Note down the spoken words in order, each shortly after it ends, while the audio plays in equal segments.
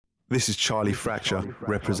This is Charlie Fracture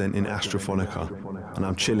representing Astrophonica, and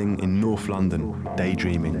I'm chilling in North London,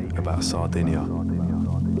 daydreaming about Sardinia.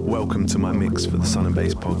 Welcome to my mix for the Sun and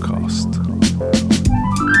Bass podcast.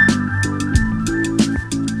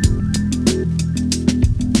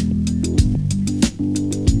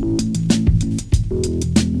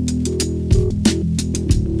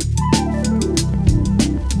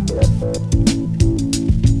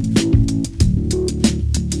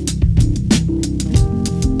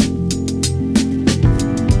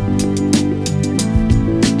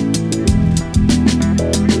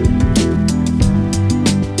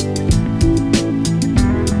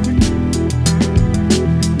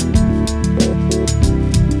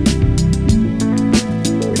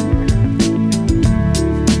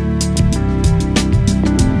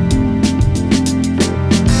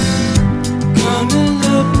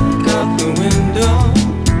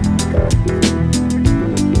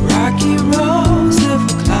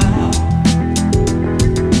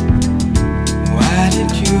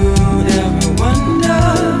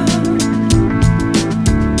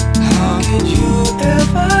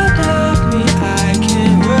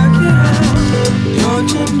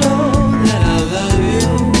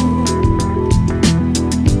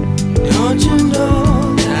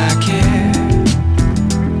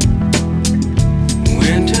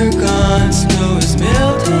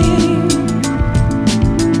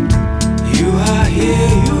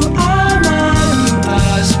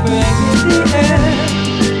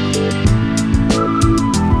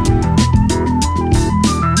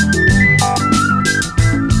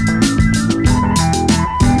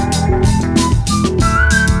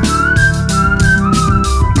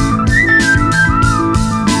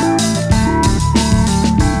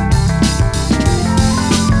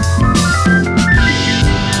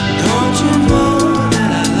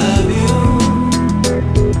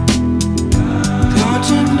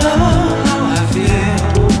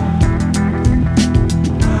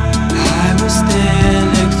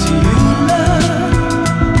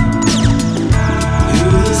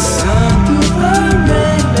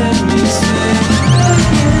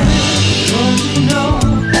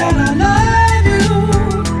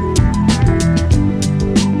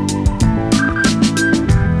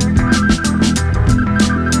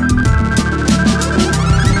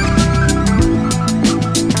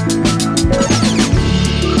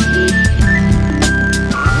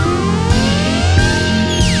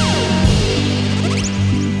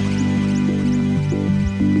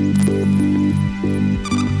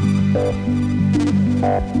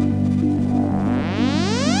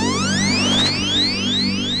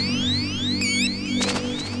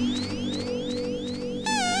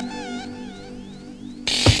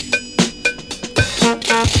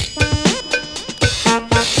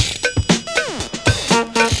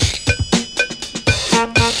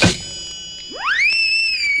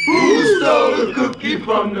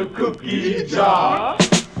 From the cookie jar.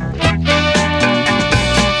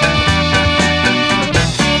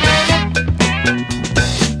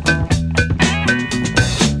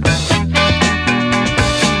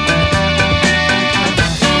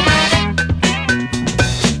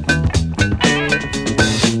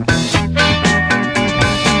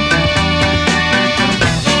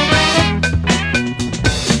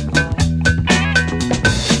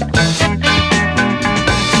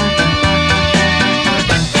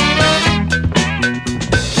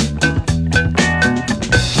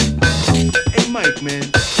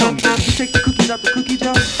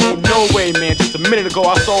 No way, man. Just a minute ago,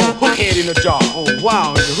 I saw a hook head in a jar. Oh,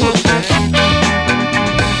 wow. The hook, man.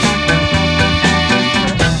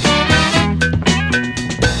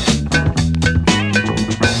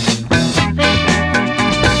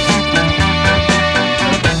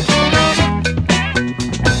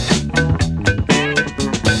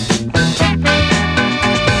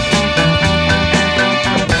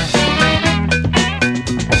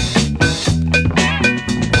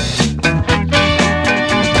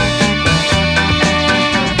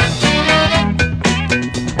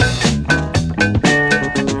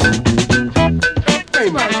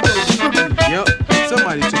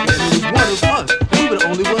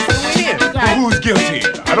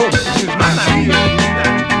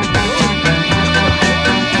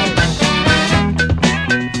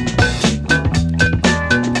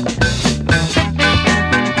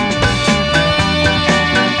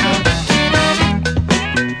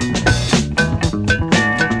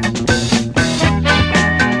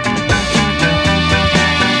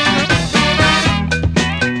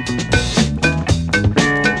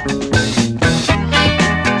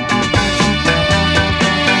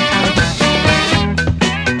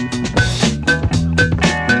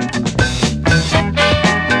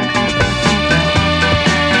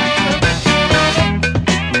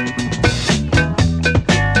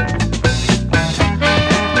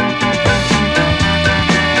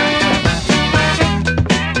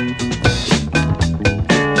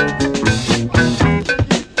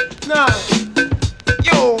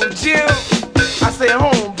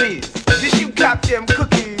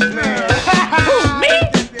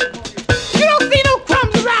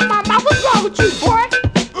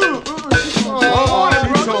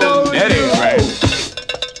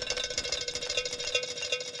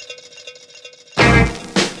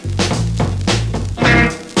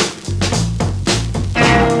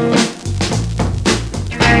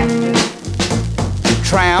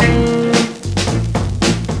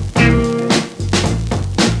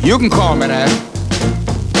 You can call me that.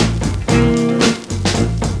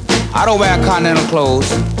 I don't wear continental clothes,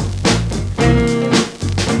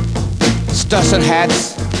 studs and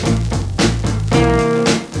hats,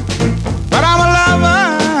 but I'm a lover.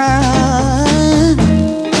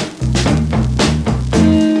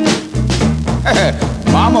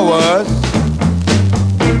 Mama was,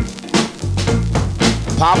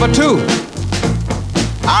 Papa too.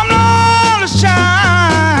 I'm the oldest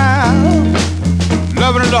child,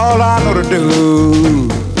 loving is all I know to do.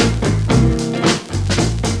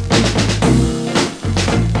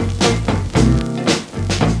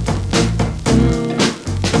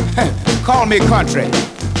 Call me country,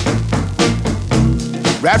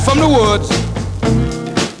 right from the woods.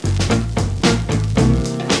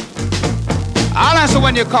 I'll answer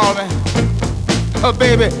when you call me. Oh,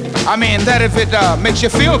 baby, I mean that if it makes you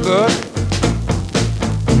feel good.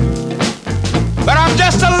 But I'm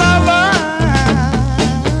just a lover.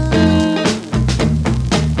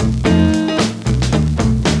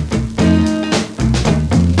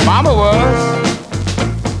 Mama was,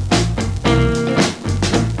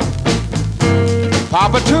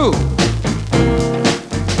 Papa too.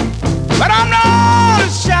 But I'm the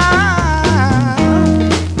oldest child,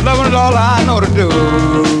 loving is all I know to do.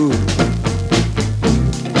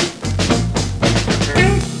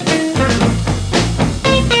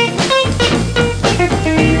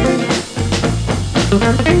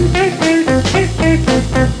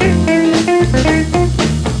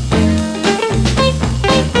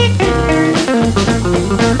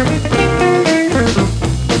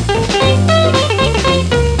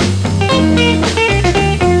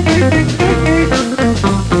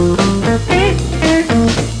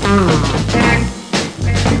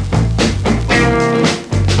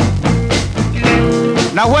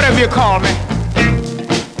 Now whatever you call me,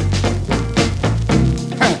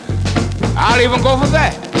 I'll even go for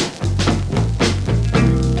that.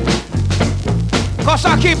 'Cause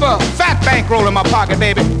I keep a fat bankroll in my pocket,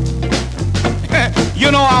 baby.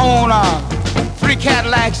 You know I own 3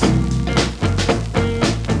 Cadillacs.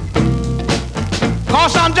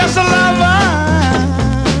 'Cause I'm just a lover.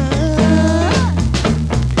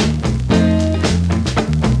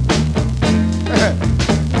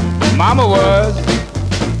 Mama was,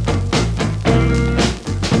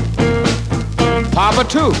 Papa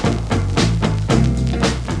too.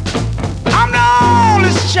 I'm the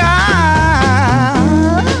oldest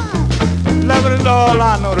child, loving is all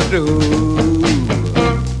I know to do.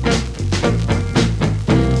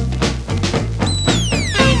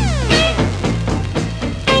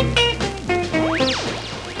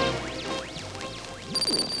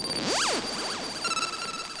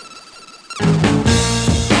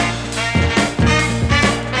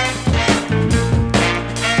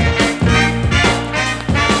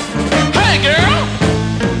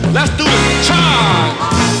 Let's do the charge.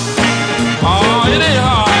 Oh, it ain't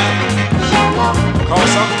hard.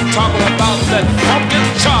 'Cause I'm talking about that pumpkin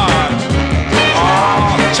charge.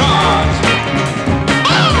 Oh, charge.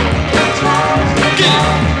 Get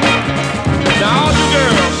it. Now all you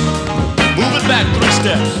girls, move it back 3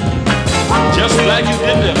 steps. Just like you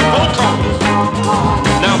did the 4 corners.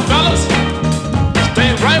 Now fellas, stay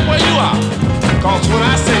right where you are. 'Cause when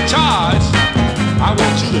I say charge, I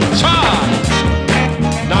want you to charge.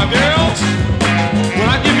 Now girls, when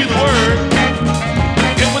I give you the word,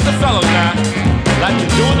 get with the fellas now, like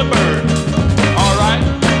you're doing the bird. All right?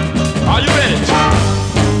 Are you ready? Charge!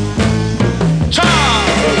 Charge!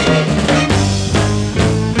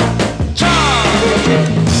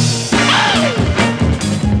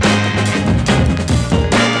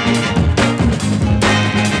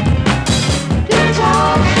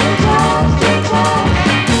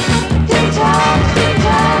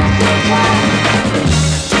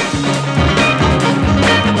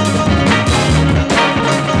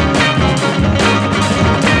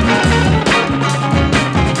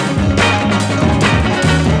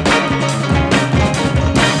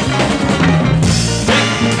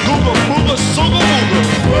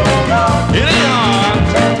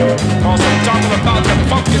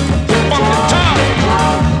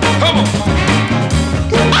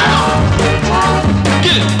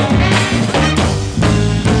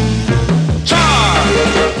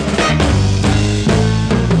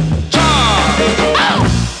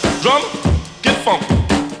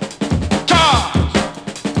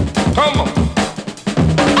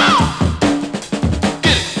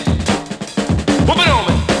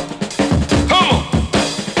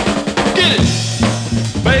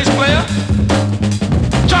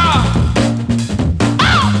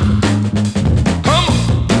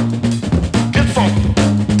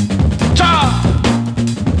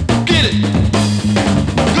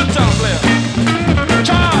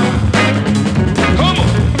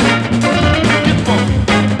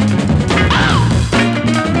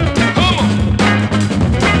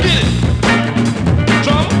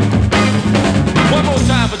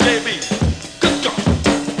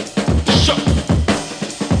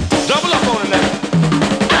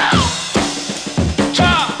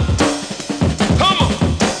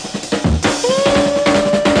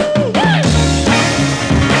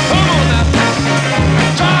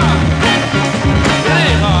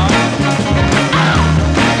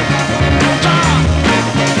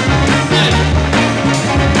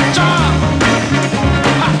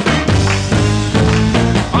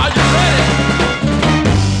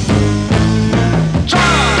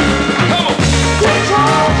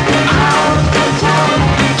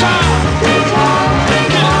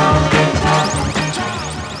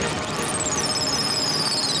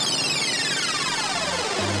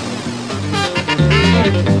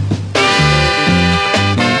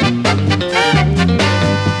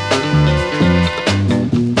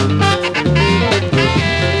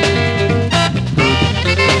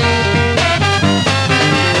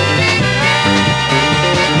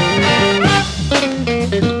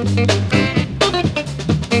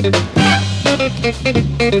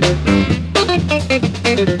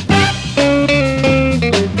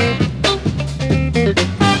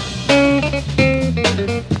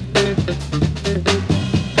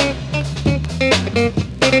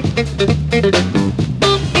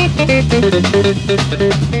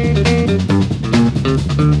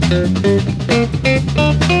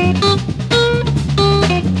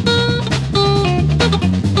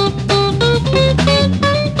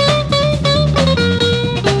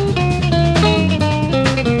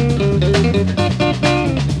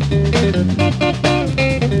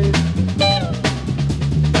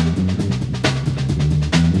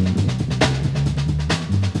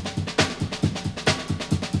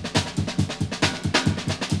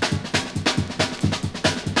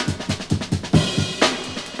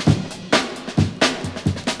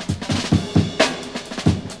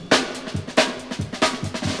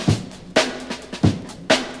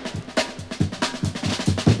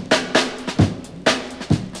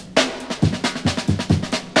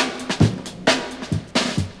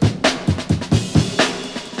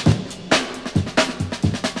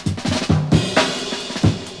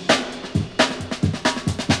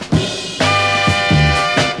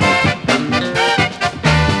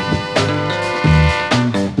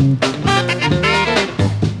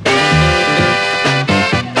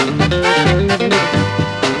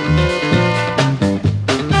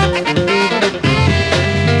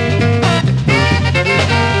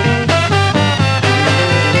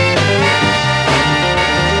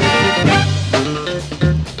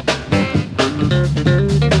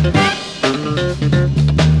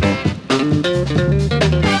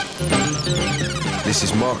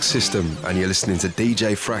 System, and you're listening to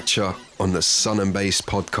DJ Fracture on the Sun and Bass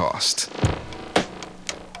podcast.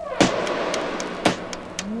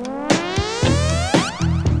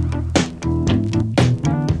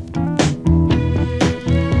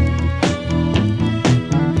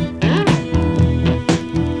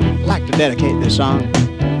 I'd like to dedicate this song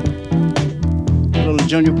to little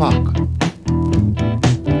Junior Parker,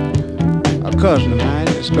 a cousin of mine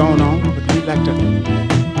that's gone on, but we'd like to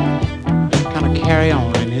kind of carry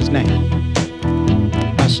on in his name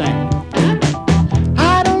by saying,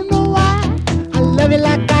 I don't know why I love you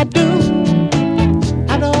like I do.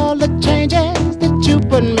 After all the changes that you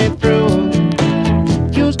put me through,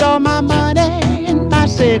 used all my money and my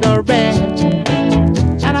cigarettes,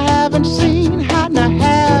 and I haven't seen how to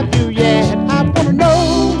have you yet. I wanna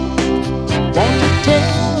know, won't you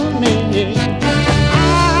tell me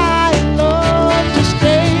I love to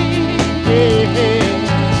stay?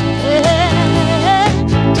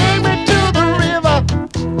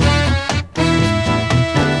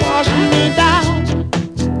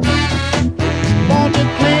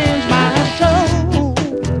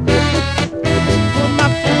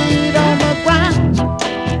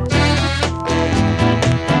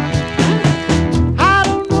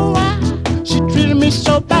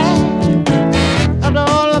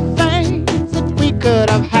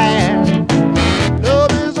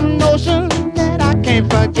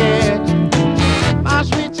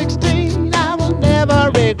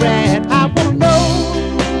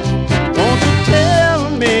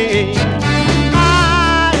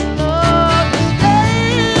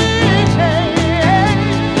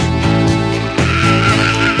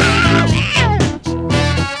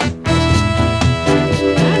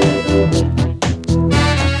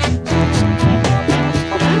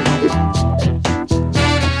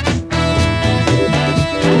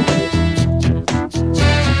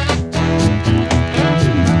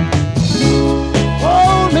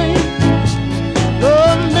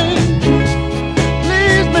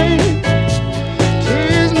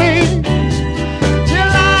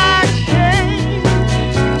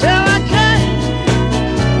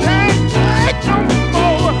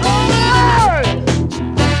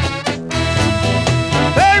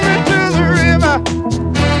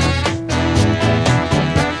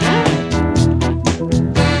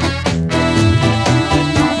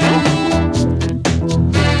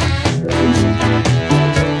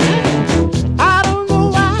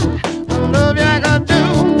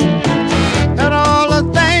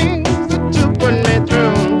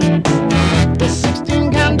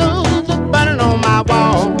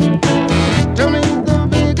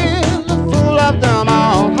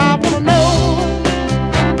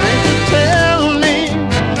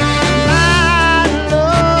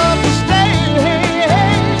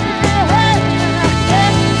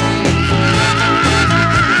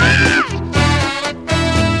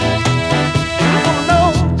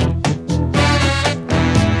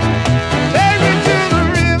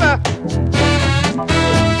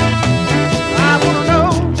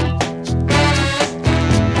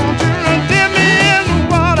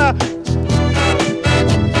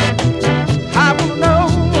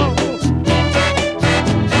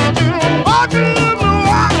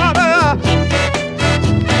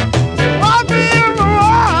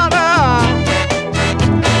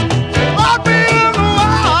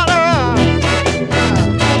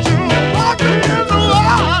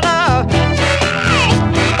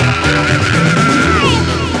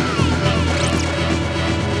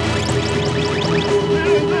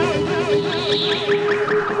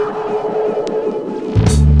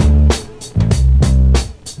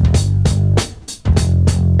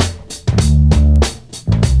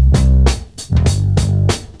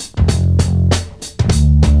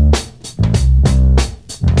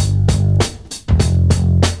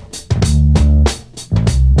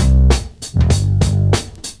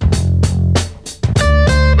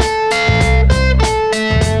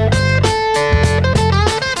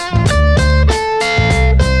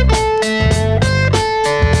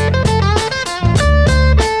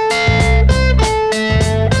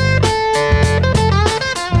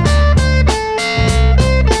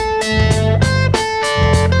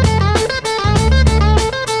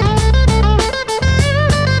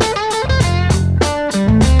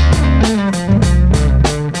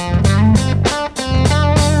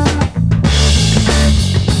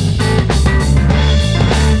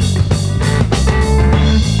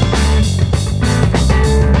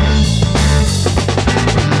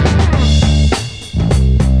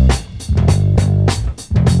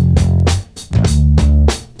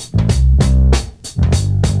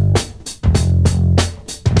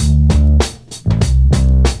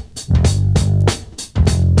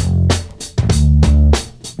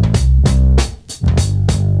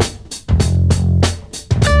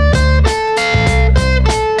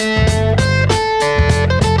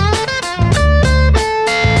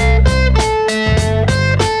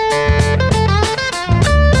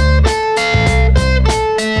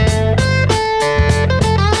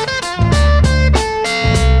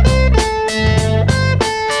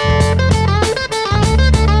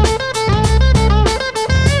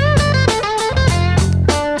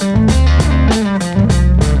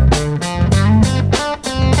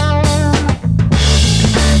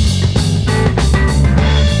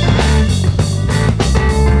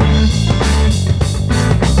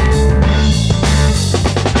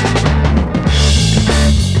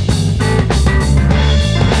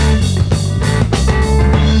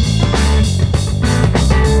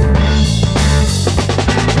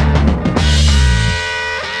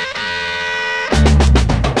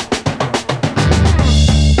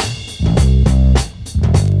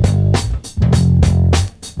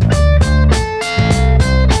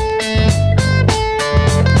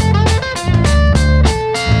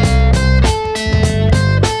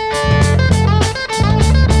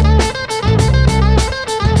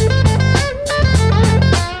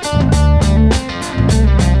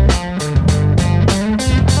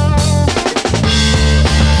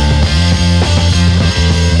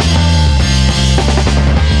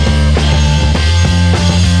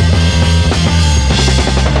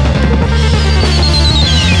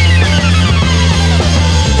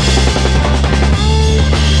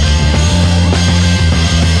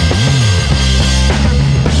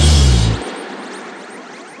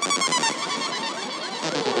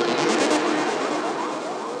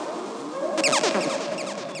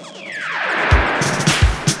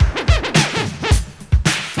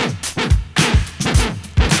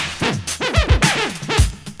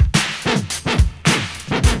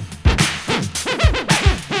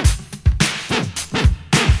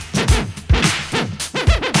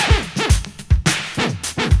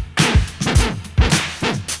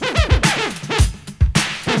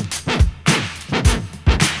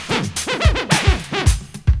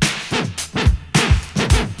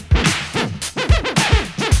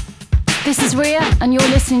 Ria, and you're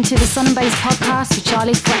listening to the Sun and Bass podcast with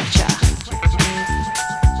Charlie Fracture.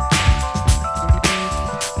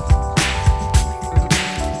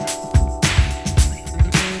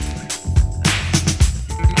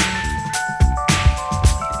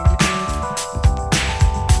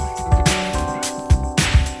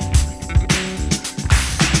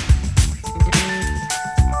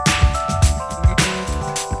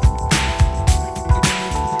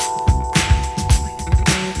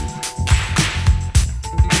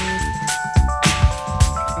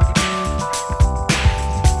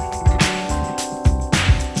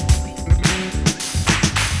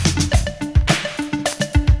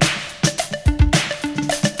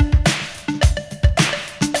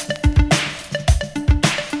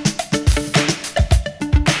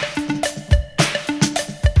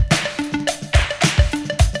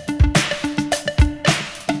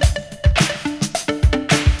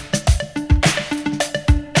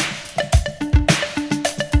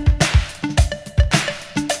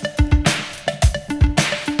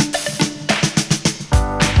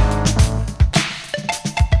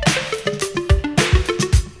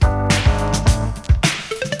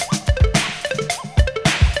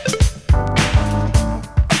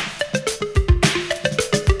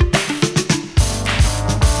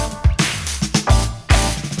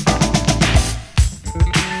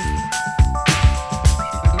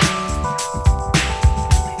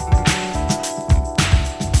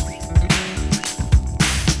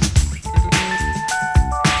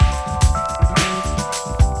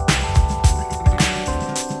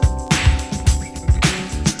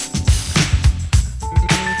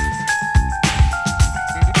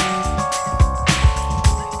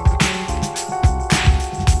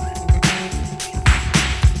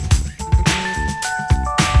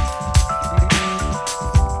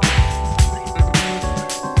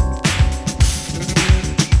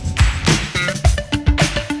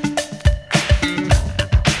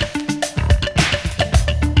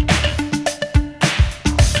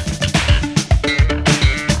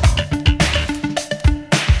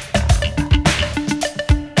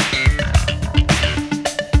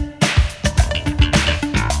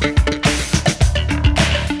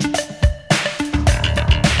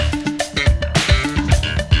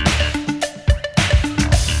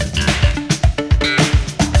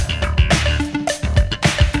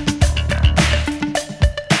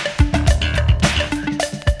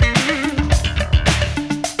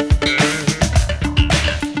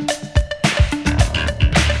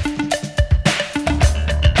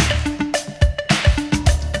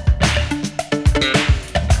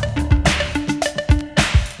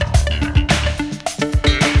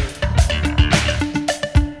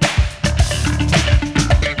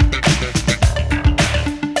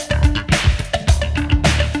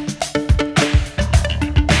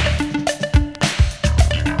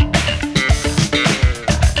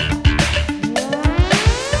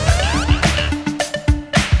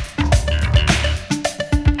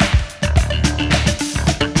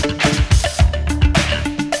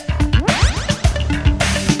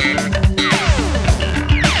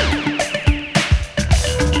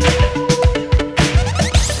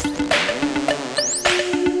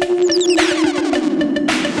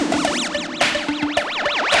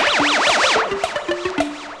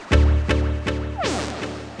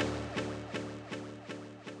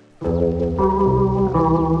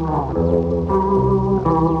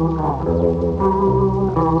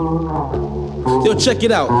 Yo, check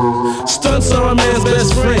it out. Stunts are a man's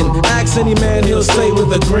best friend. Ask any man, he'll say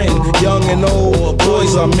with a grin. Young and old,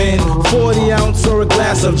 boys are men. 40 ounce or a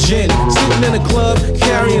glass of gin. Sitting in a club,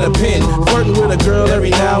 carrying a pin. Flirting with a girl every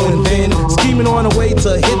now and then. Scheming on a way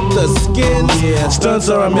to hit the skins. Yeah, stunts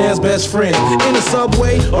are a man's best friend. In a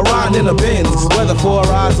subway or riding in a Benz. Whether for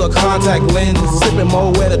eyes or contact lens. Sipping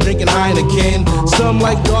Moet or drinking Heineken. Some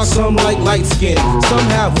like dark, some like light skin. Some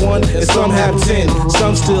have one and some have 10.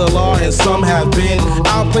 Some still are and some have been.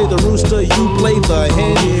 I'll play the rooster, you play the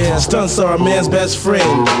hen. Yeah, stunts are a man's best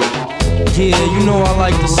friend. Yeah, you know I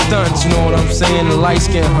like the stunts, you know what I'm saying? The light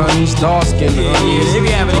skin honeys, dark skin honeys. Yeah, they be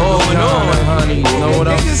having it going on. Honeys, you know what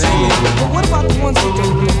I'm saying? But what about the ones that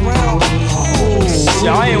go around?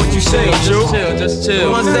 Y'all I hear what you say, just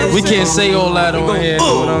chill. We can't say all that on here, you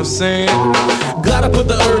know what I'm saying? Gotta put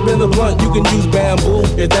the herb in the blunt, you can use bamboo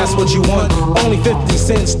if that's what you want. Only 50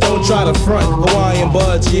 cents, don't try to front. Hawaiian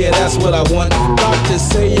buds, yeah, that's what I want. Doctors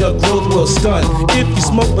say your growth will stunt if you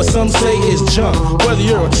smoke, but some say it's junk. Whether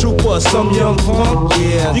you're a trooper or some young punk?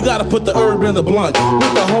 Yeah, you gotta put the herb in the blunt.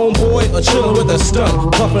 With the homeboy or chillin' with a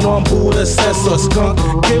stunt. Puffin' on Buddha, cess or skunk.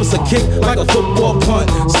 Gives a kick like a football punt.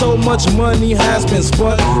 So much money has been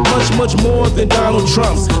spun. Much more than Donald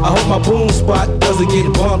Trump's. I hope my boom spot doesn't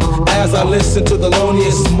get bumped. As I listen to the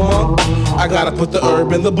loneliest monk, I gotta put the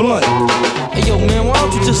herb in the blunt. Hey yo, man, why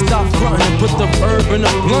don't you just stop frontin' and put the herb in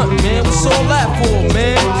the blunt, man? What's all that for,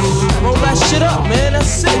 man? Roll that shit up, man,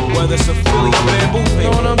 that's it. Whether it's a Philly or bamboo, you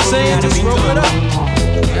know what I'm saying? Just roll it up.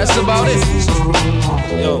 That's about it.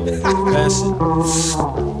 Yo, pass it.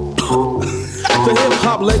 The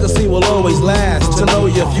hip-hop legacy will always last. To know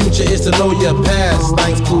your future is to know your past.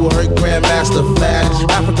 Thanks Kool Herc, Grandmaster Flash,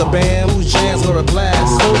 Africa Band, whose jams were a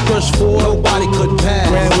blast. Cold Crush 4, nobody could pass.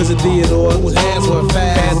 Grand Wizard Theodore, whose hands were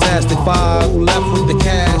fast. Fantastic 5, who left with the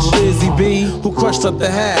cash. Busy B, who crushed up the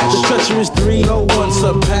hash. The Treacherous 3, no one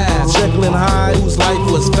surpassed. Jekyll and Hyde, whose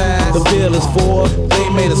life was fast. The Fearless 4, they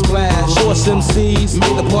made a splash. Force MCs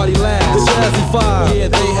made the party last. The Jazzy 5, yeah,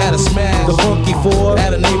 they had a smash. The Funky 4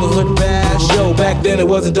 had a neighborhood bash. Yo, back then it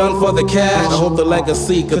wasn't done for the cash. I hope the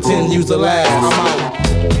legacy continues to last. I'm out.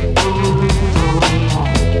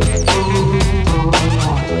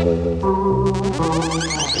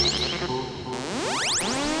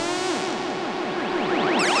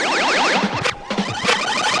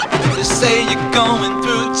 You say you're going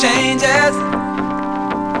through changes.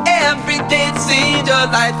 Every day it seems your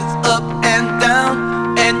life is up and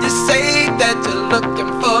down. And you say that you're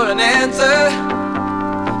looking for an answer.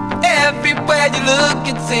 Everywhere you look,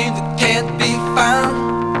 it seems it can't be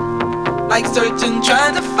found. Like searching,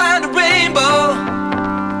 trying to find a rainbow.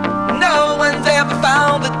 No one's ever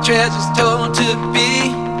found the treasure's told to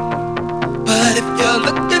be. But if you're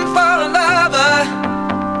looking for a lover,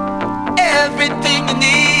 everything you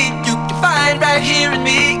need, you can find right here in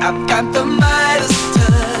me. I've got the Midas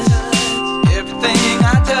touch. Everything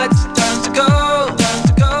I touch turns to gold, turns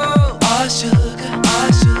to gold. All sugar,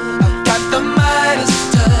 all sugar. I've got the Midas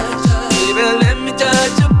touch. Baby, let me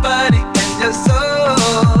touch your body and your soul.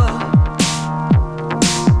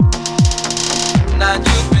 Now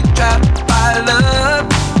you've been trapped by love.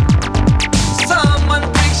 Someone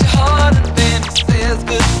breaks your heart and then says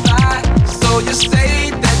goodbye. So you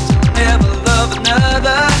say that you'll never love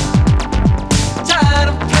another. Tired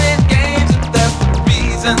of playing games and that's the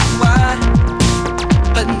reason why.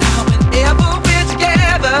 But now whenever we're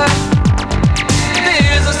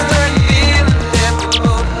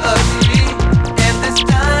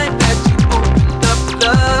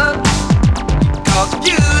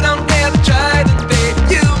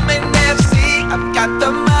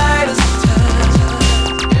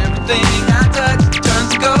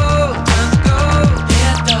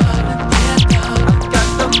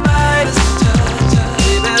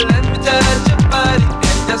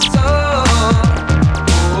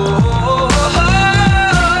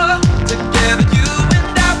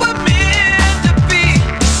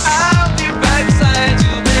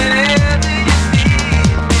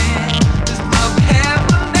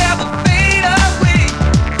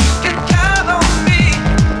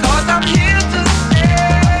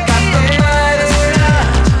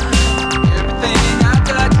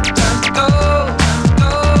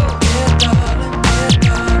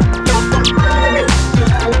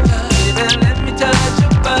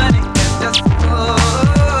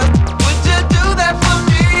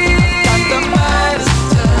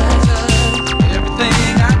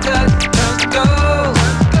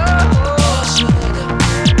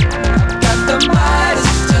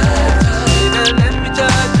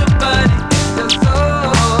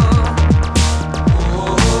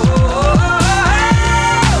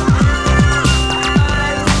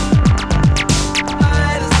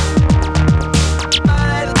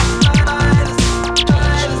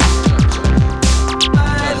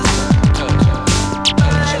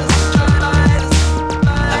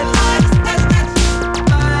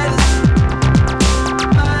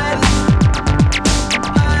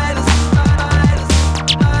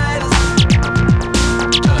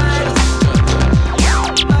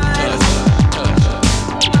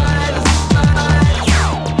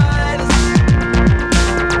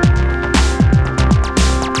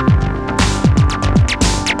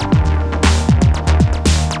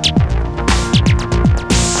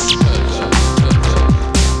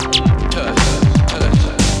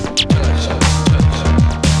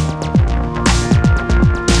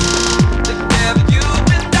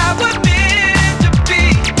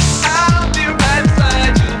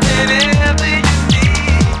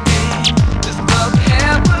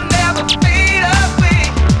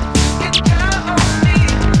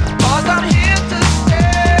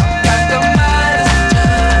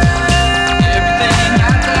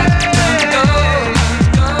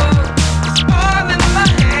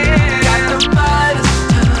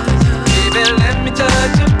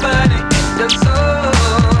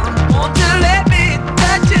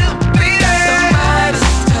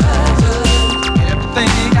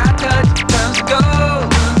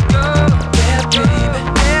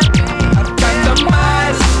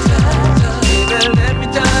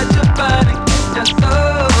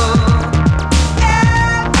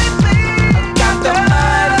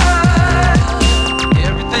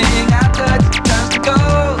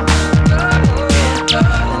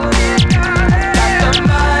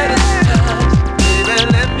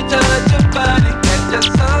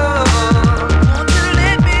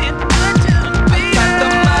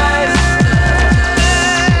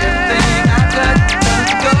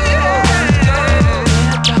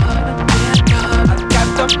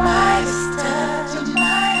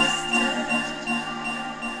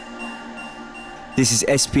This is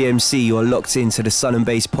SPMC. You're locked into the Sun and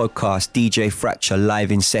Bass podcast. DJ Fracture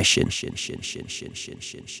live in session.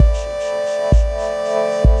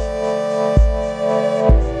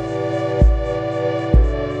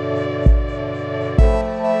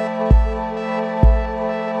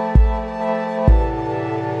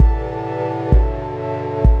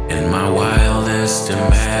 In my wildest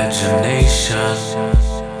imagination,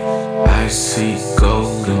 I see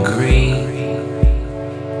gold and green.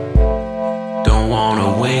 Don't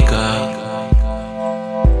wanna wake up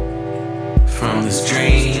from this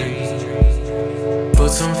dream.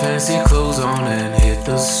 Put some fancy clothes on and hit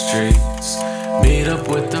the streets. Meet up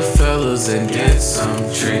with the fellas and get some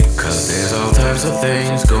treats. Cause there's all types of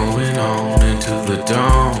things going on into the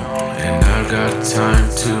dawn, and I've got time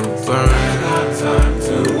to burn.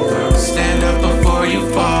 Stand up before you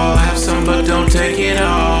fall. Have some but don't take it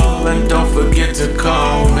all. And don't forget to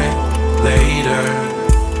call me later.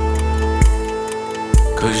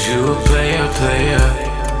 Cause you a player, player.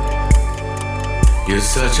 You're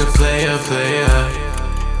such a player, player.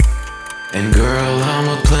 And girl, I'm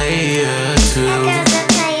a player too.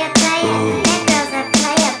 Ooh.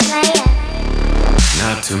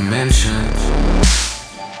 Not to mention,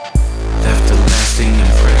 left a lasting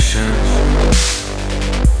impression.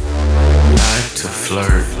 Like to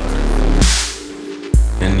flirt,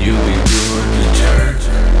 and you be doing the jerk.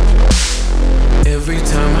 Every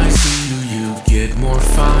time I see you, you get more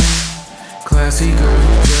fine. Classy girl,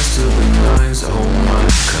 just to the nines, oh my.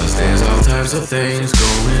 Cause there's all types of things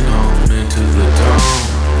going on into the dawn,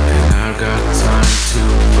 and I've got time to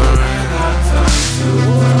burn.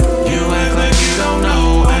 You act like you don't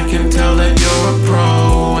know, I can tell that you're a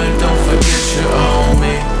pro. And don't forget you owe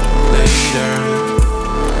me later.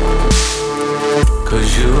 Cause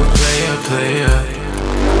you a player, player.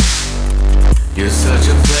 You're such a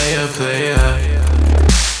player, player.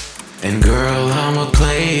 And girl, I'm a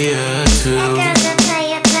player too.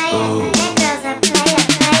 Ooh.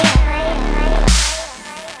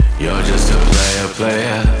 You're just a player,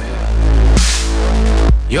 player.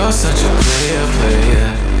 You're such a player, player.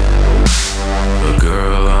 But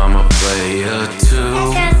girl, I'm a player too.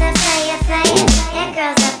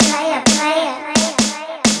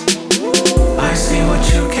 I see what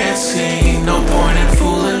you can't see. No point in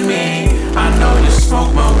fooling me. I know you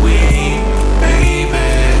smoke my weed, baby.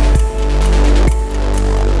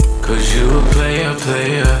 Cause you a player,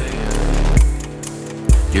 player.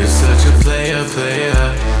 You're such a player,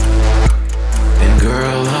 player. And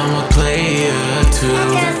girl, I'm a player too.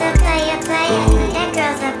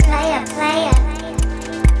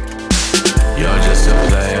 You're just a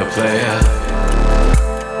player, player.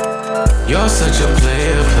 You're such a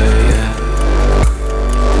player, player.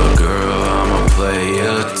 But girl, I'm a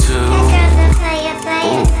player too.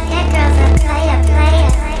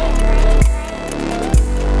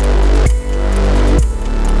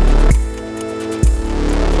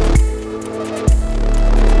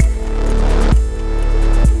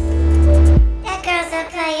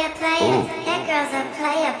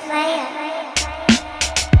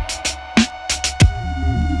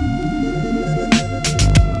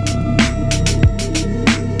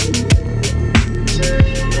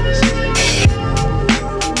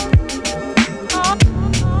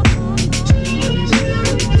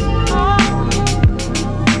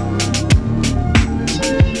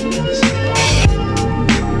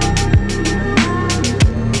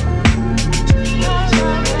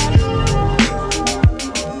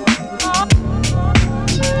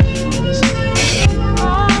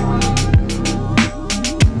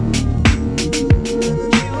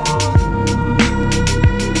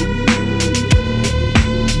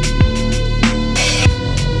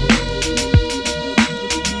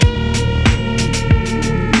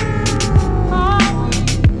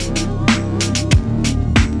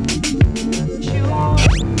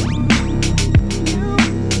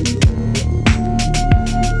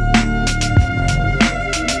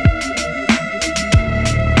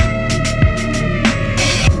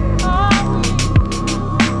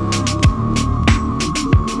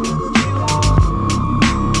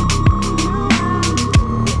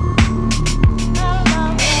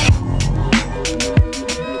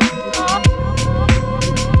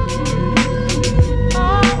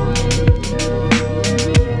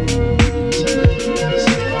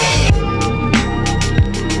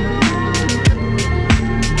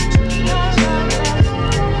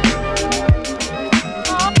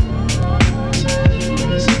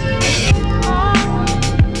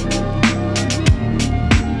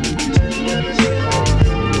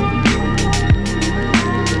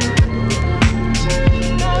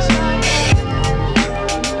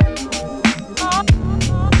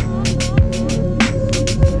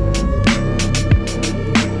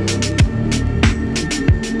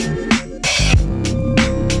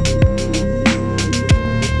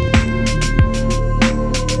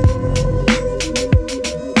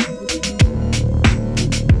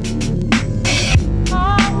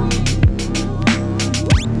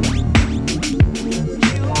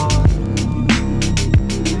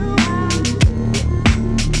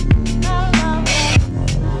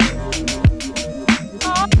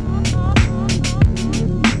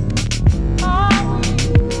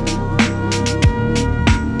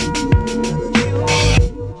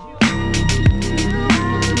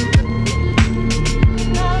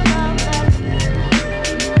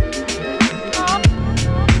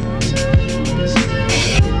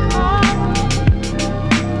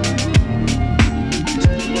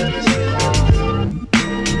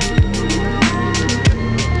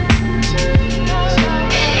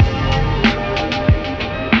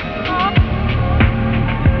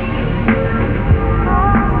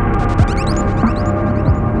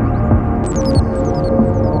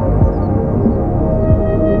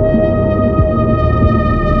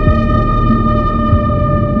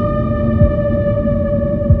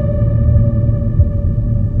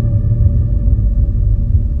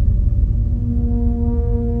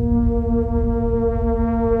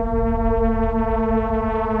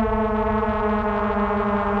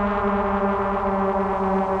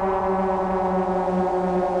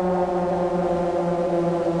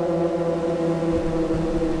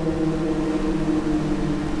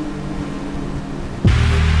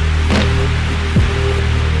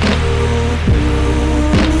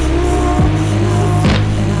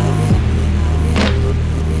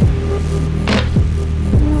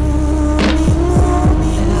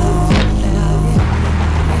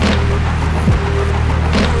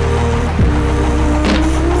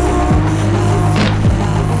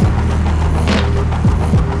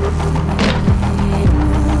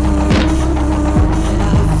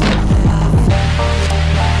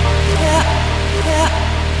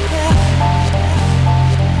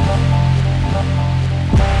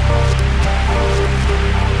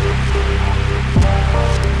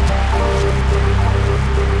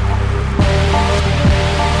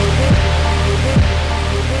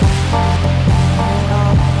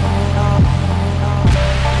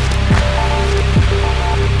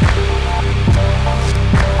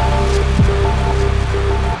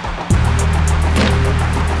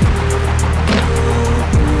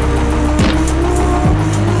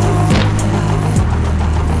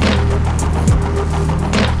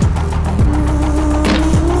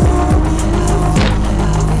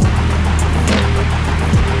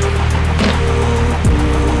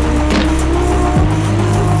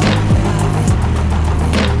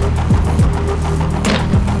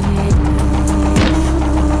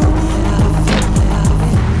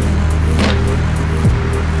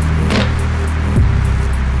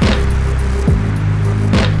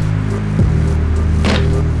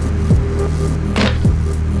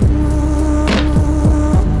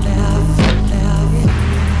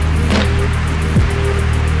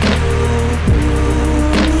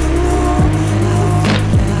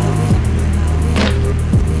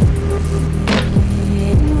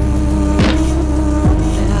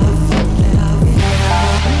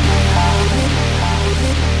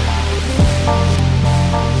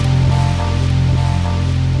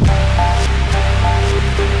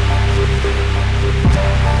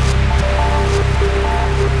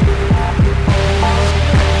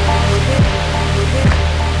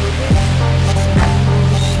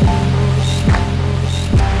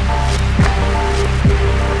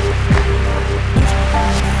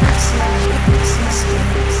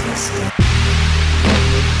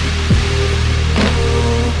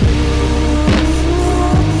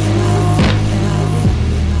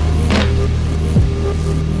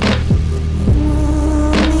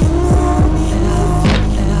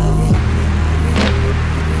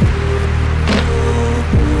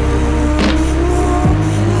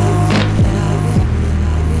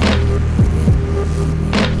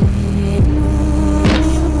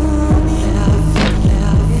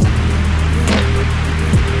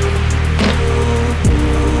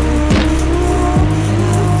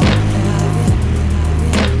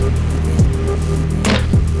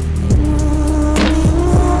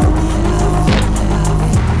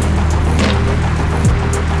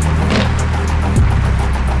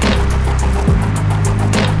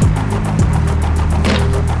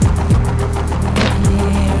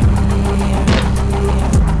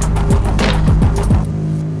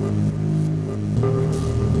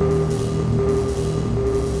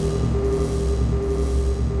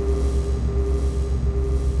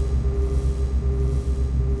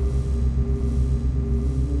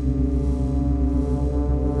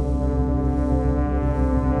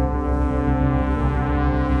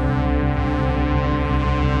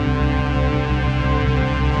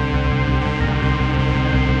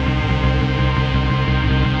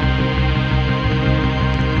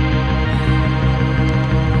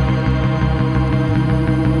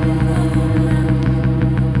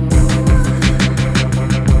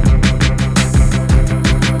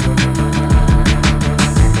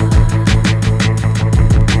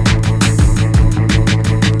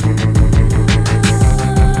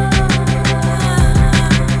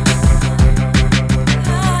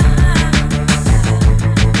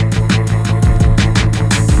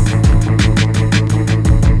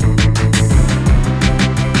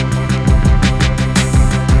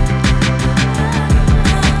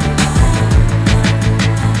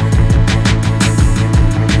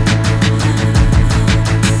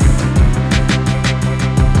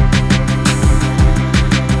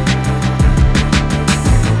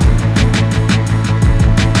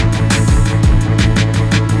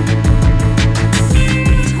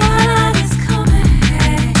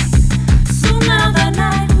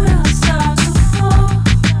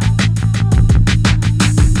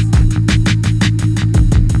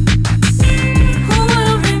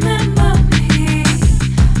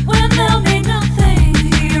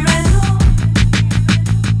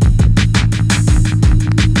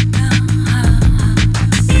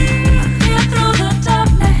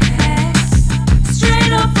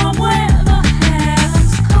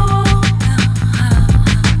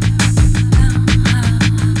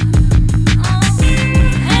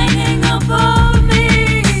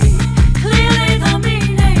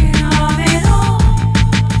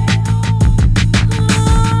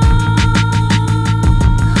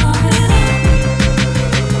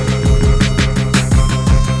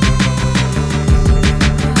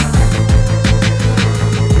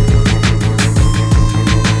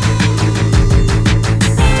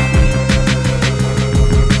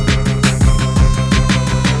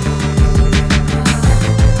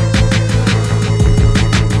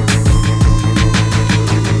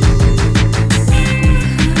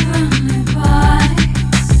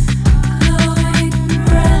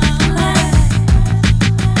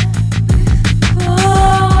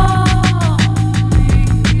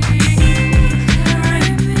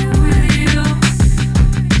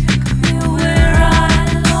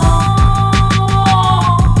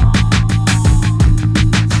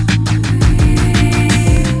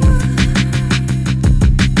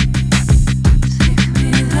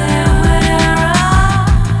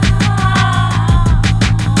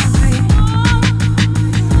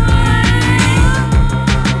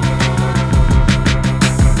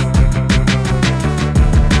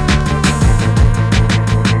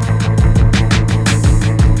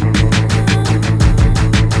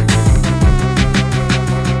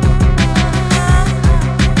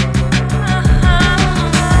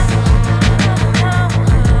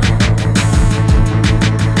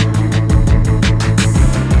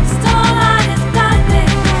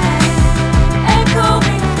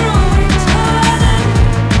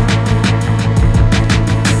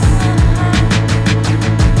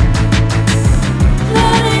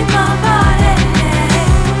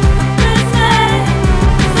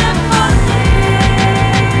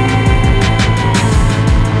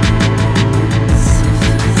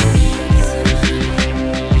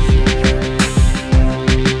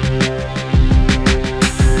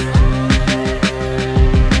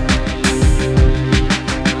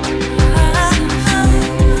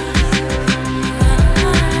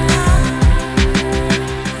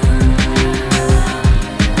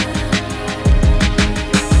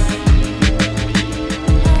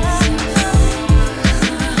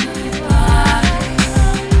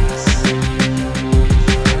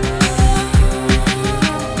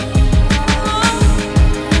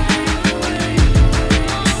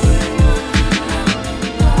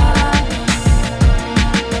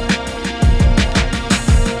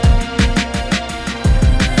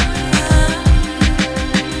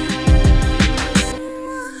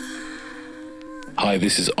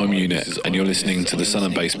 this is Omunet, and you're listening to the Sun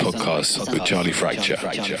and Bass podcast with Charlie Fracture.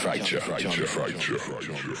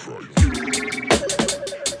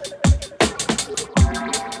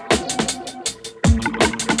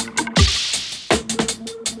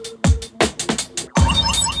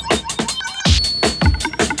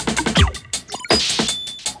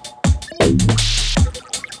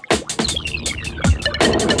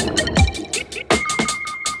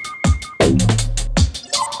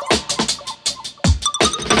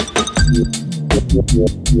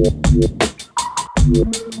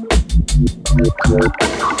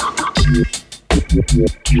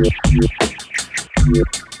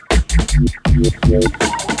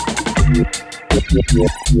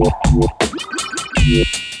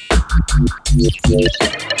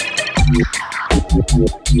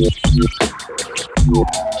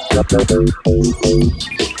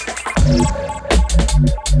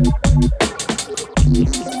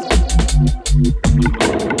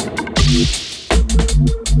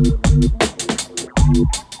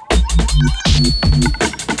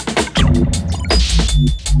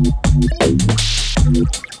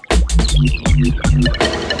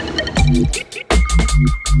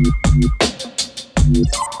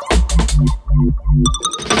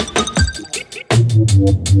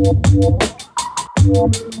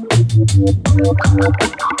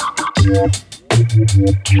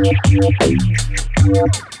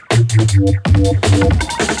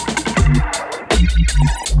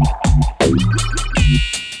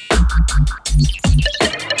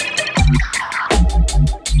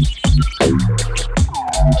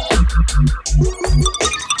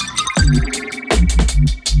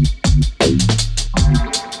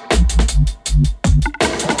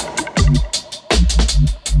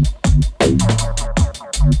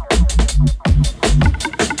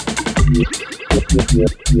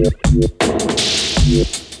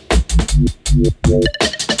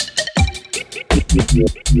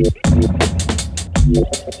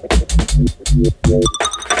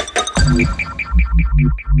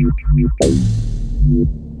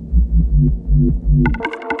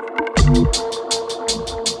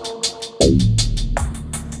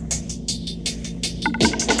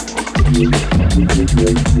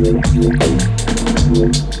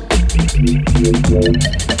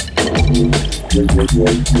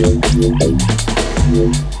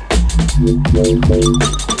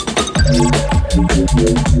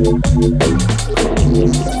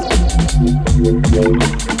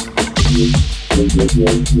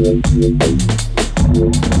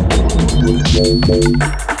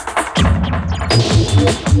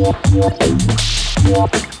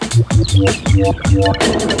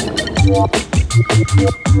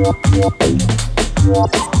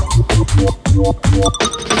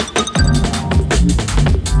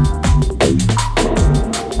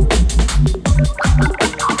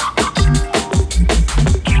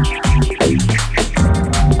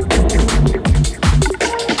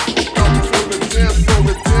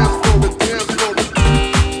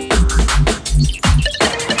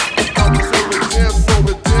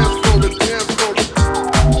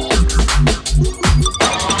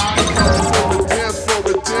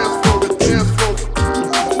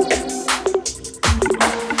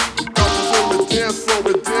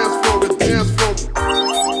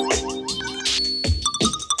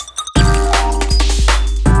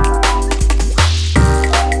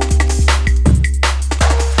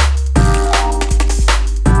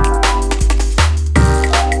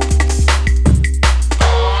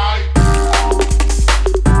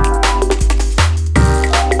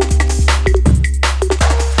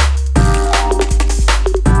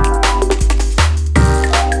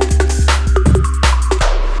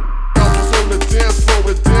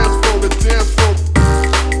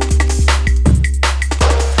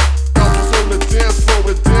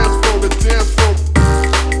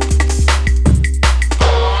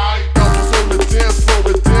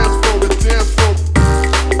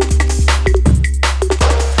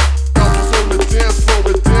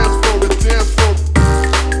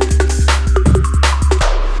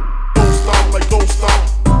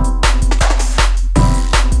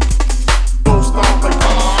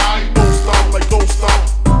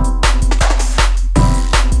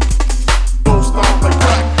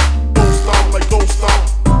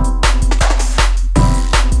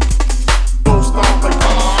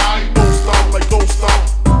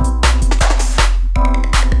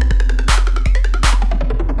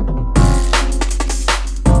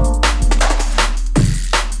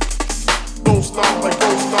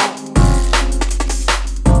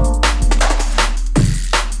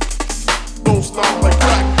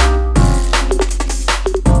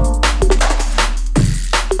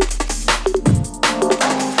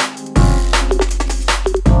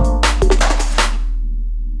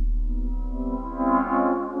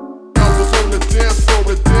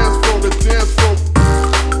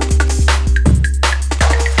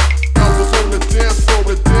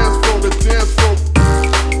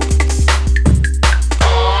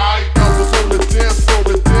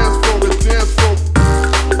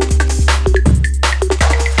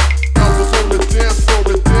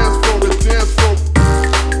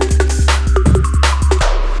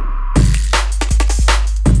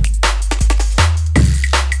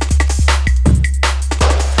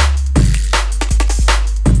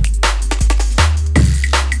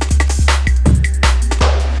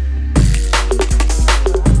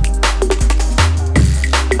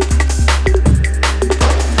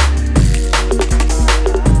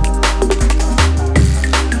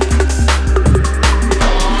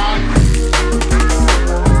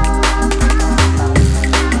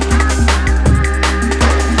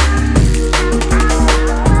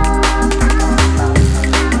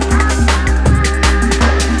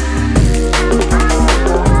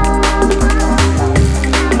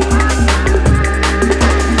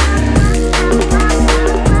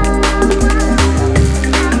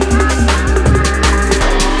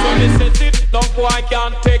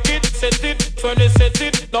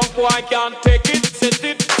 can't take it, set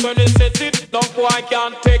it, turn it, set it, no boy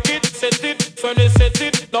can't take it, set it, turn it, set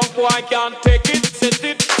it, no boy can't take it, set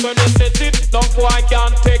it, turn it, set it, no boy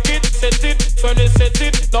can't take it, set it, turn it, set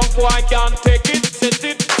it, no boy can't take it, set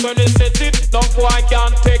it, turn it, set it, no boy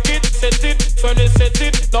can't take it, set it, turn it, set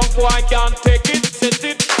it, no boy can't take it, set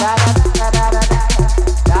it.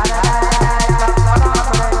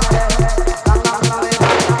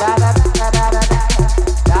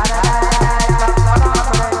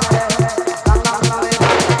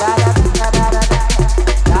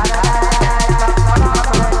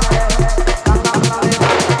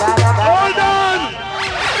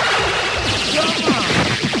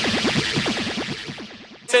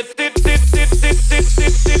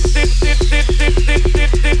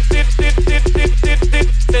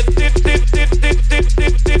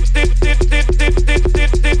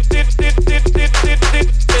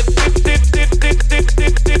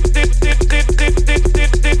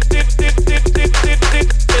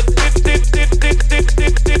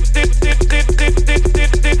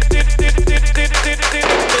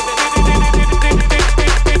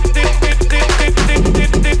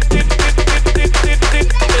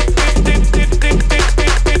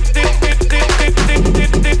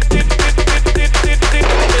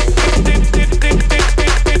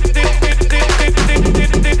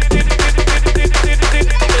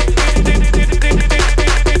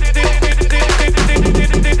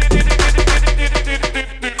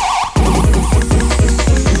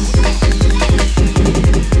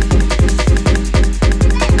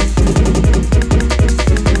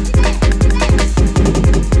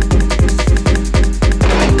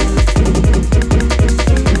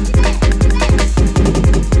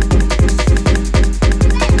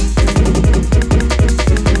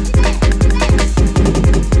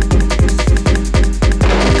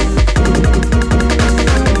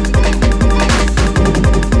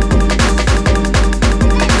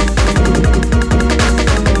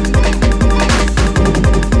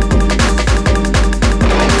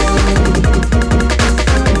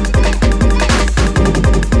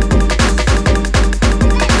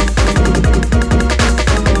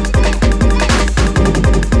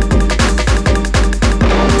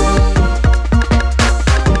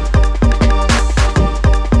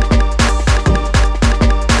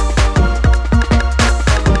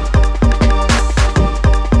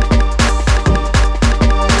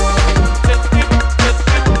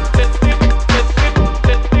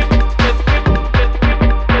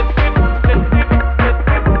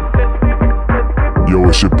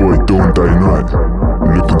 It's your boy Dawn Day Night,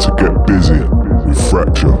 looking to get busy with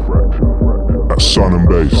Fracture at Sun and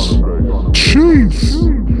Bass. Jeez!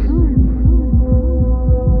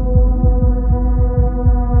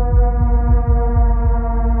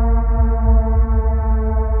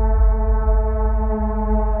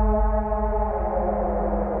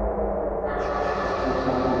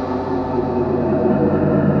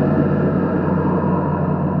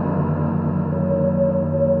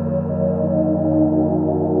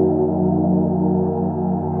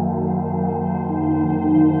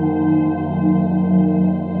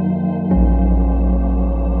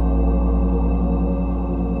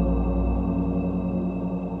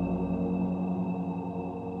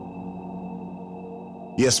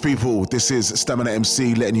 Yes, people, this is Stamina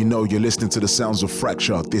MC letting you know you're listening to the sounds of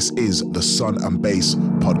Fracture. This is the Sun and Bass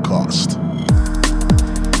podcast.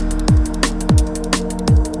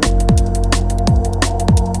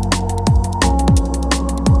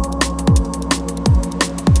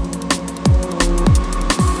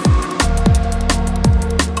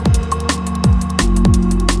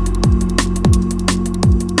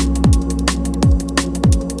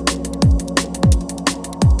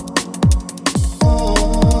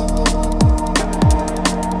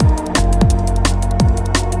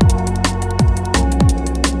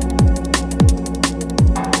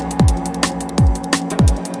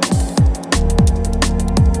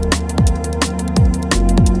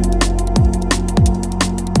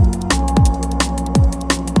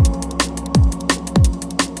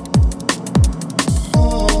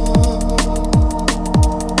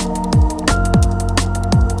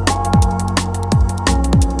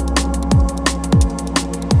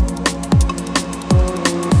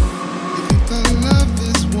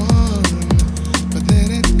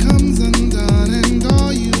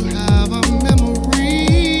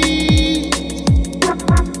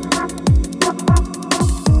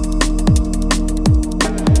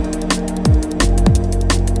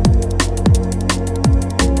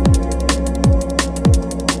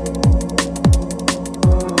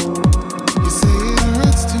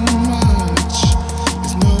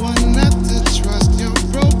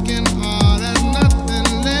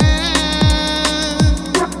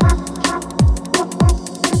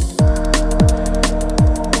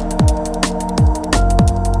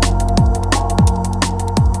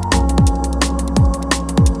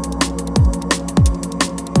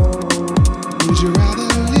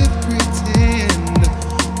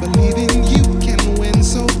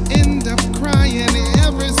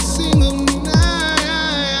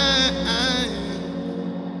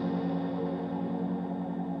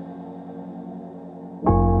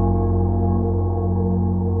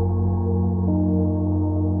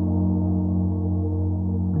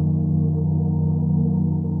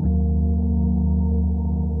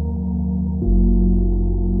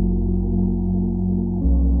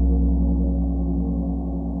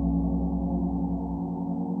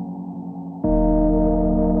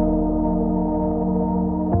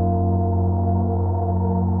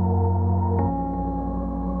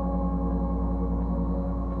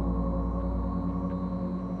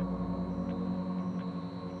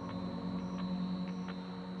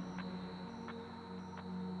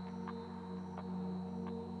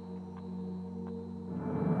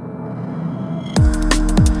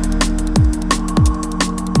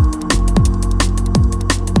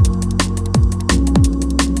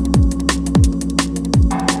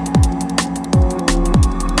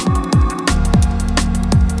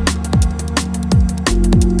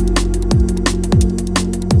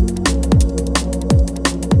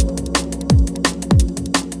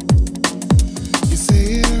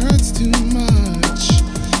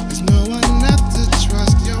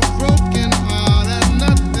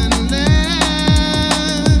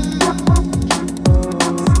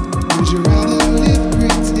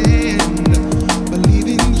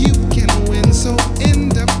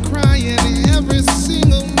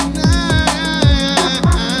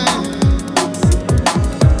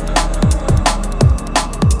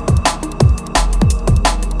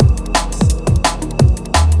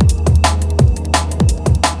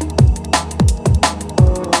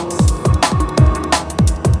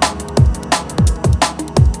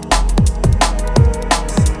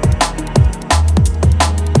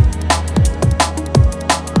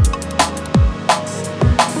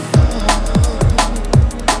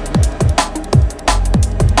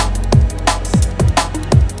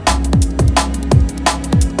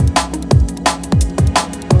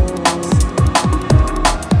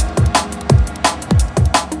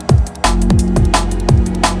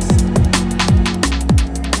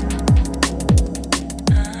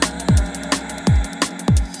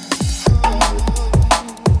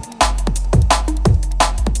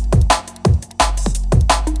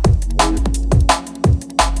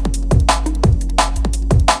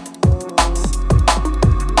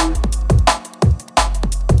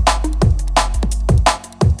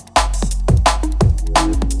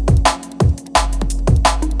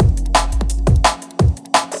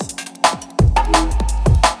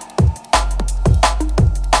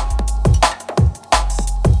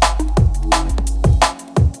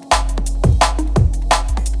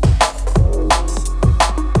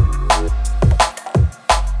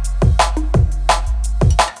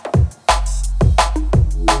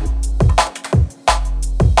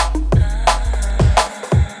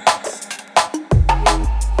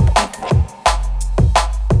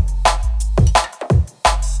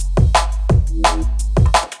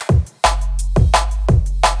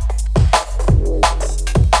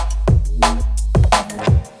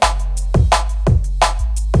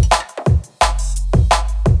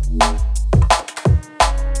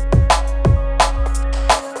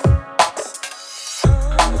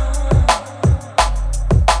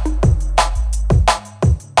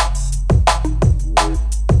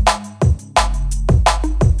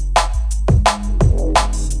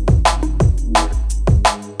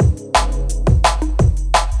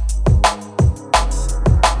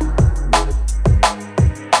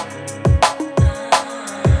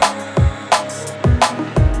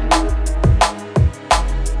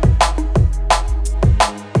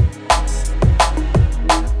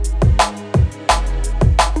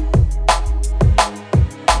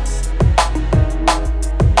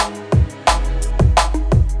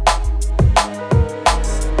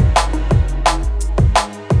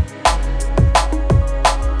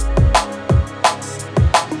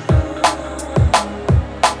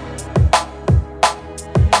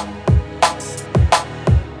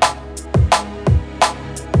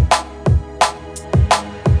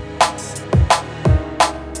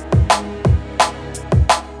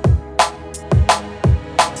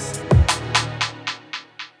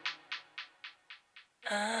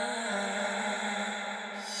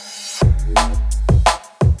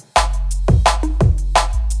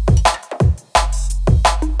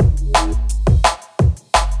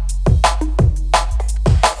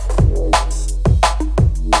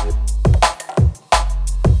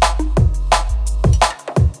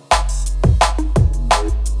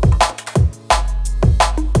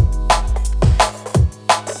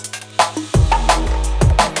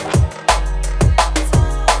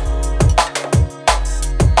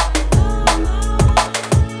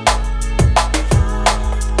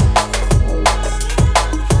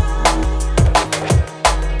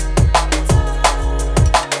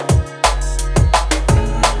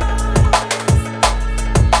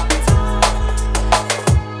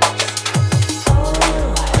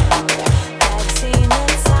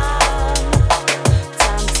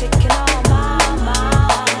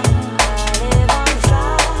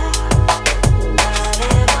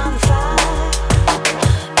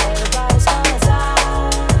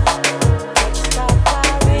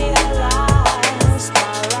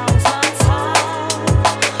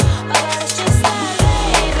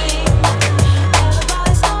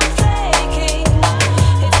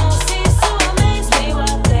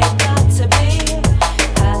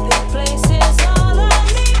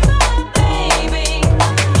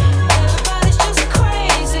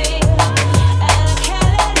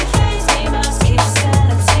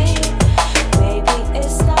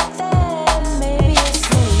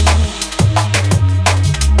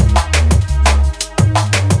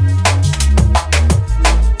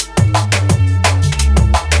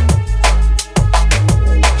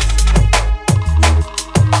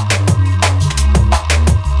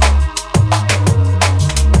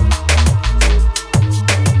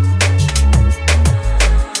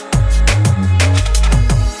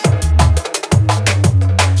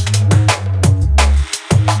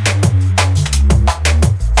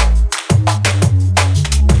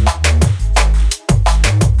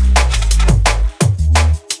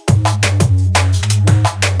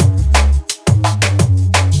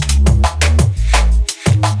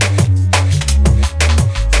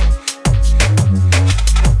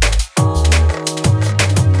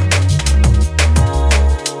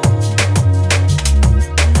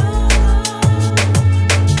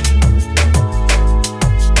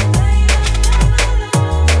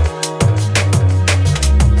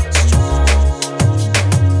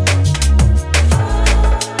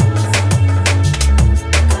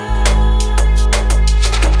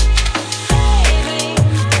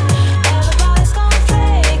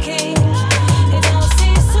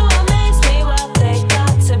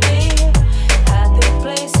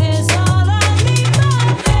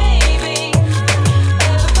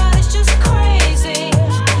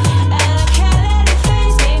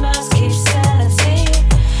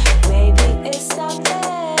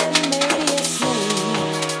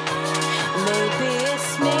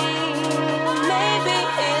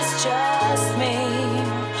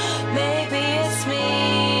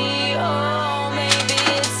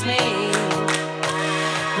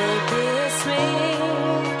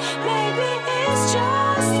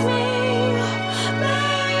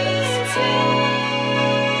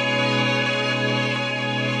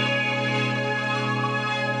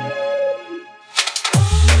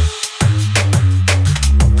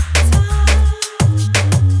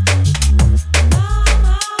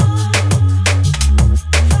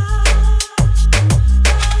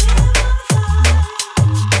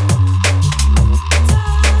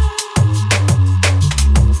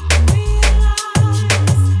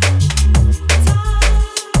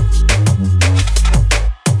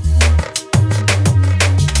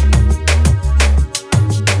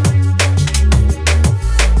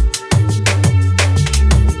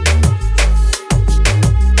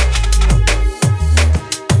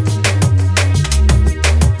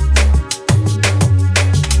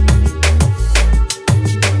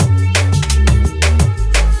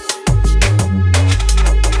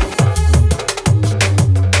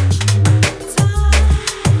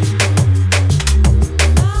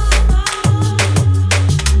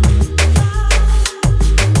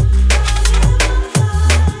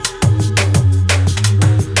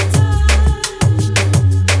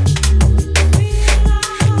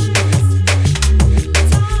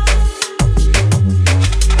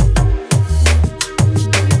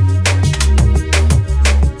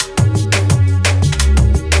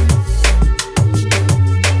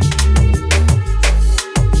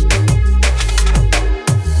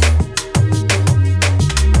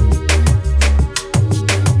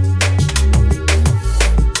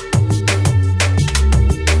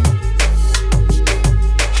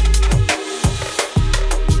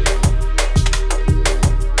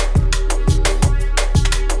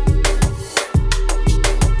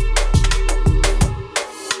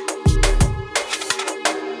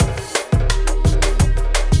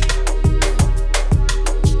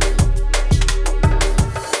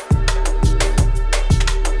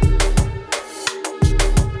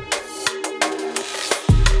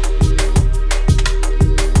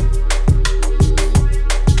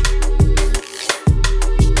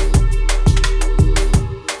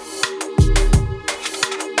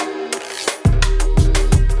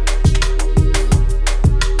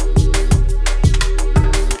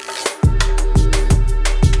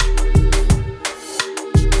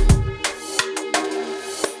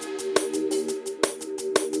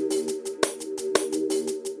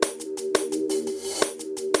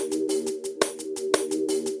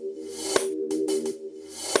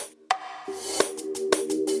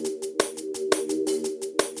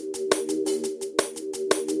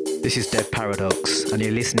 This is Dead Paradox, and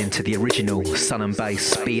you're listening to the original Sun and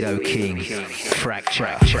Bass Speedo King,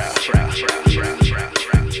 Fracture.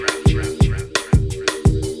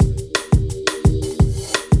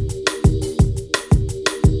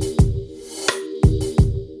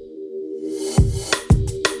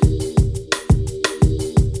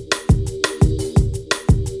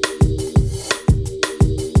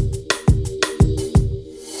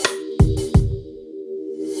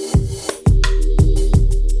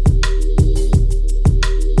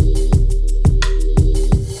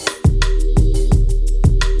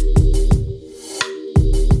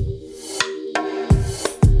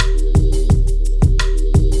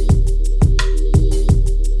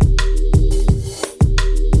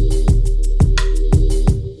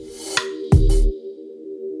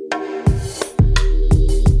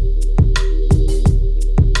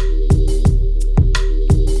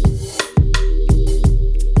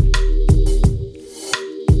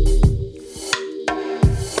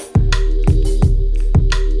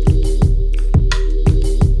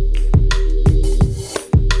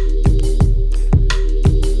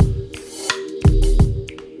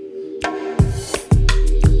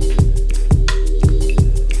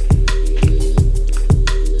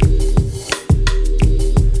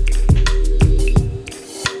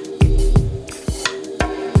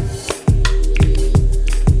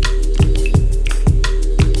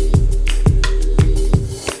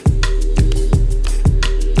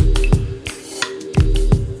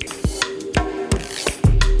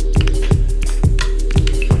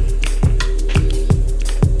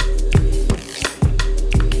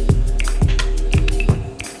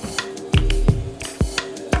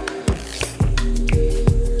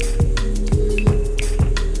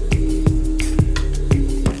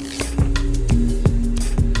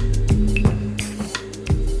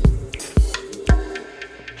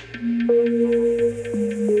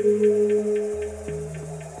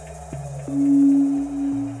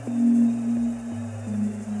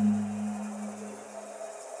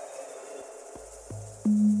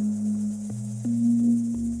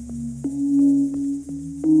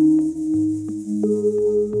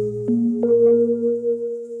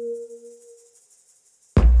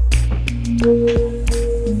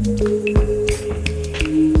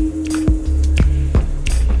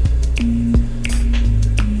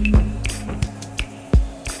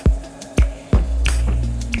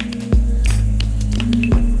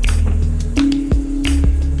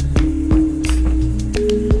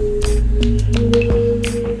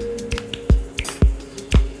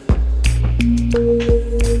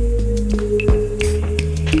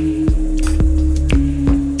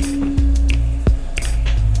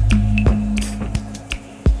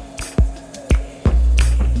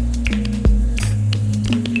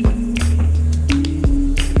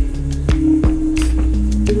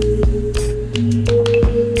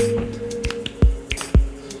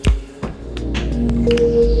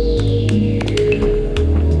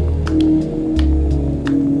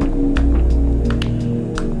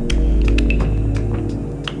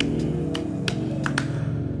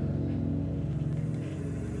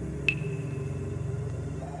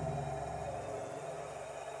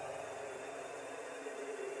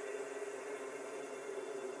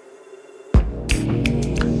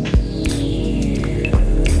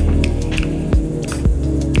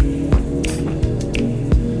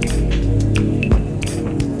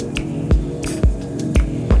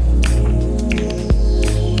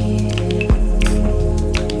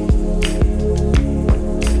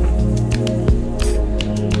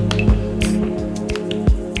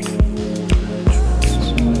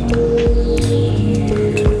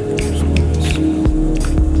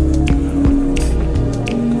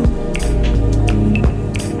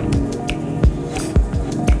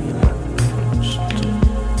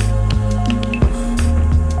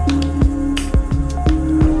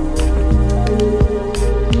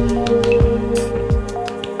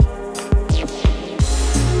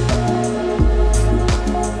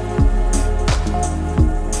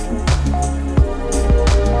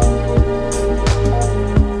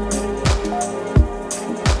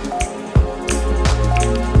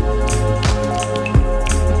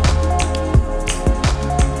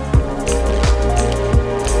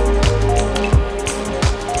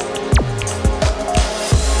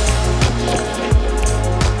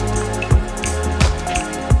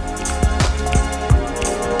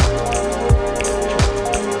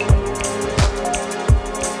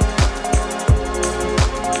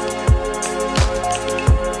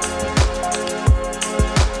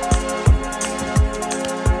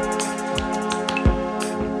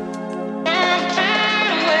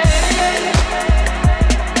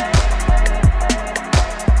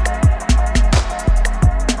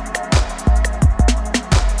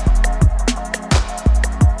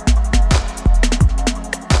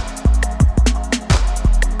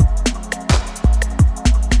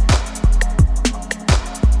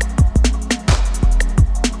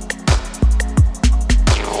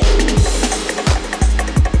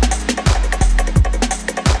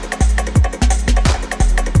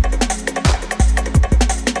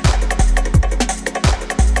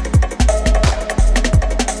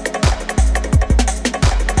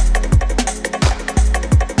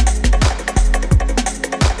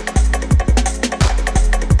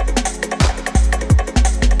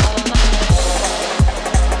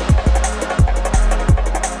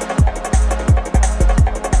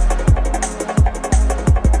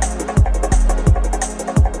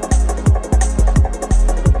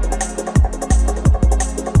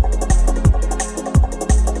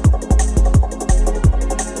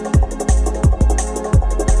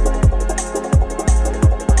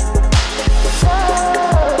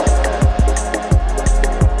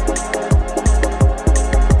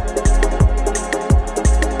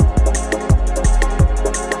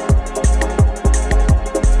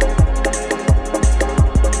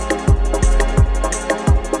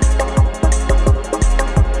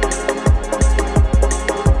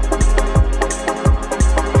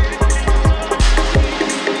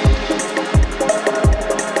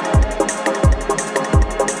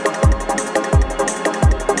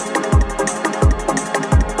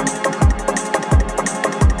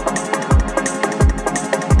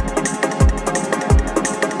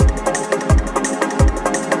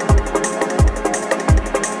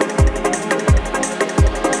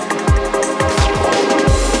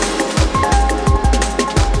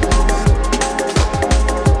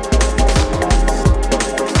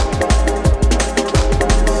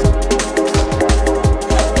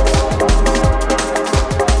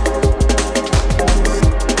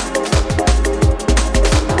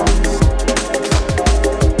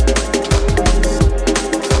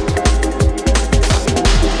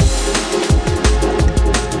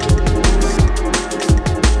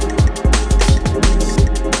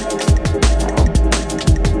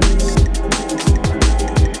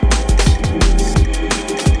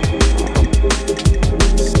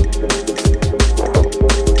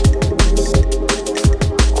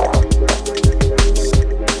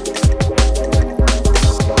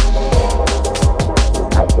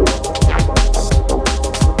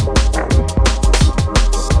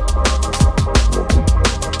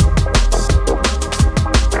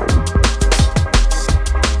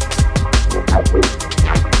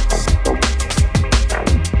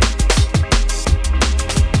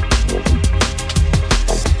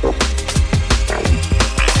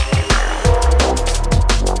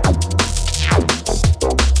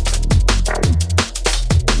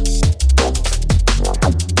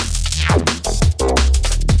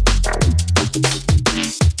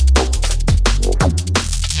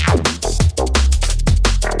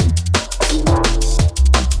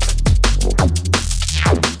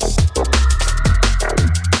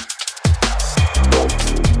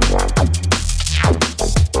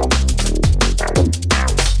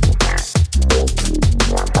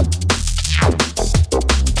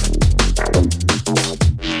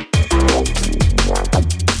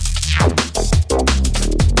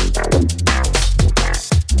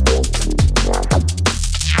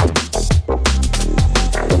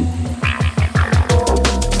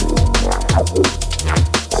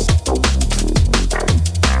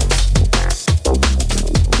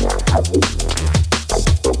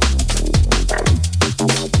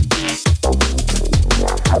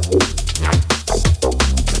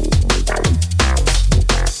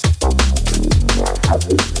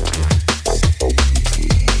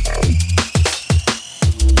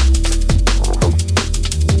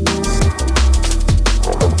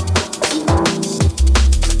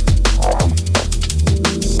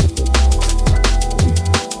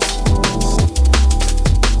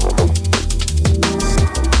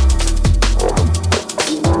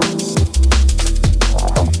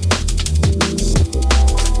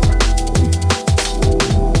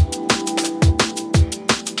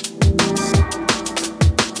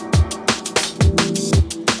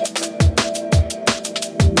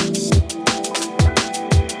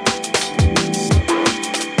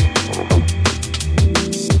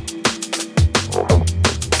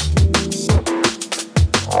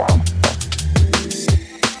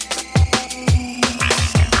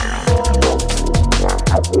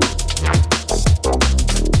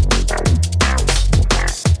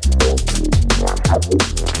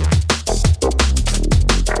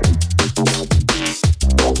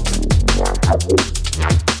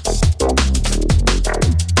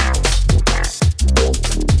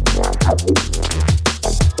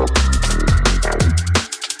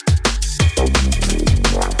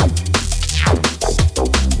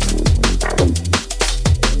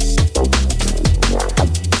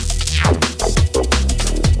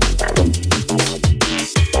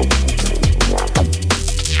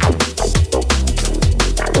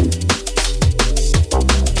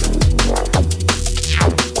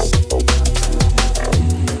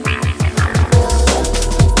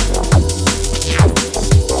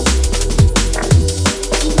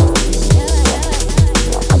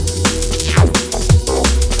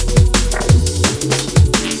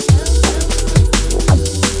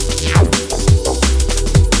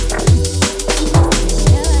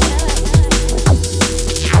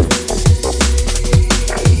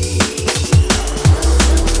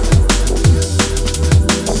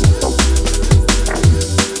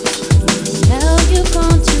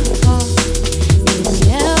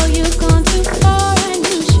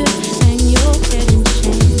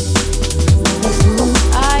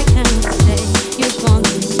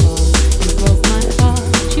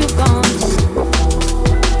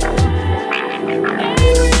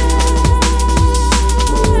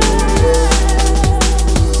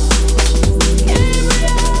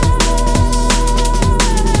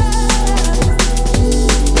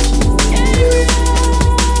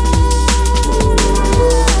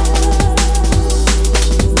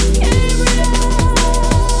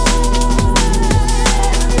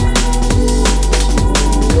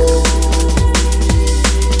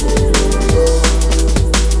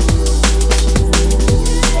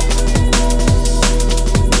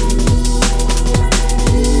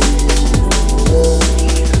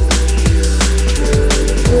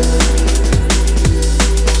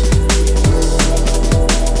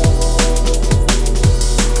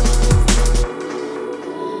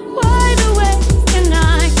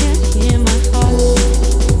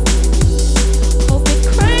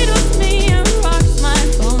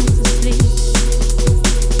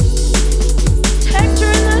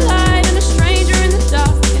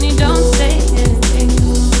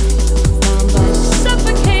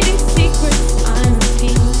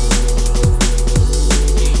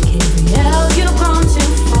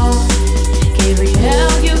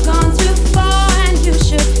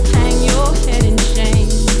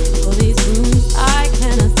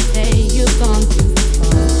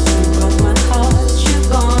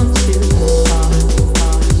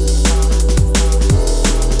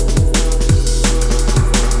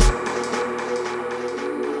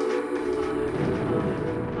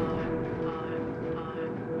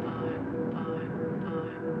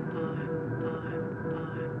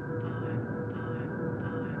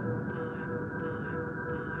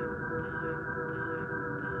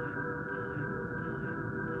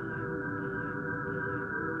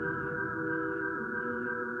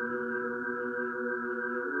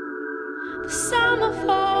 Some of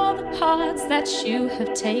all the parts that you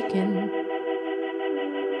have taken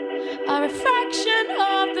are a fraction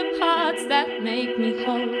of the parts that make me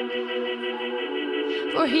whole.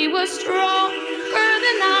 For he was stronger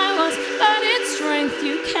than I was, but it's strength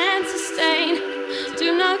you can't sustain.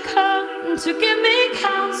 Do not come to give me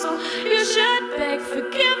counsel, you should beg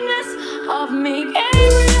forgiveness of me,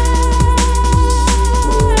 Gabriel.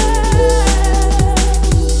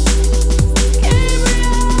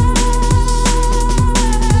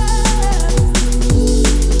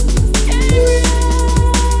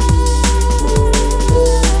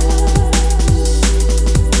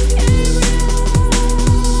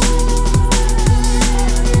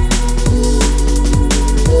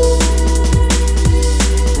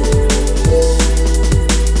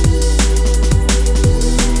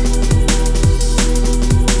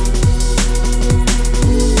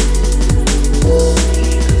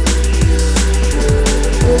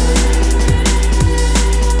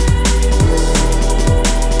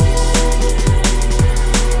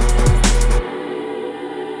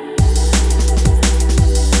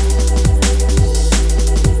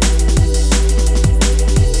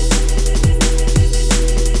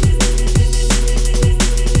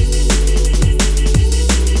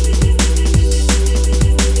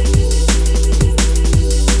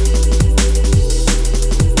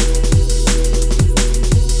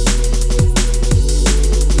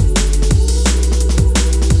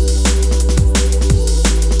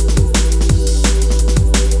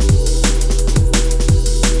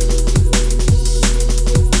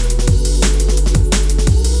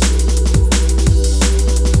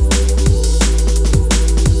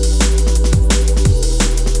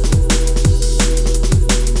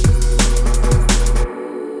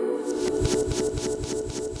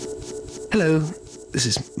 This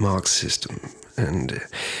is Mark's System, and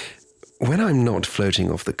when I'm not floating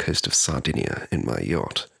off the coast of Sardinia in my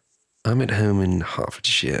yacht, I'm at home in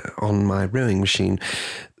Hertfordshire on my rowing machine,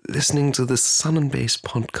 listening to the Sun and Bass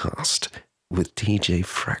podcast with DJ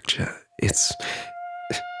Fracture. It's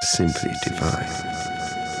simply divine.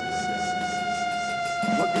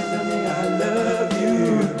 I love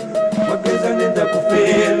you.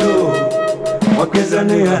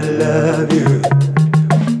 I love you.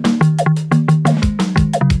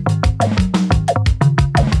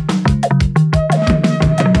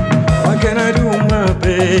 What can I do, my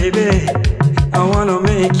baby? I wanna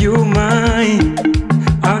make you mine.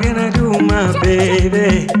 How can I do, my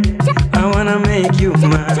baby? I wanna make you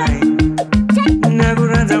mine.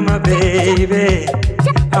 Naguranza, my baby.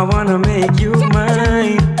 I wanna make you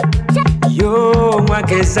mine. Yo,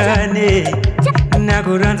 Mwakezane.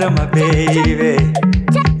 Naguranza, my baby.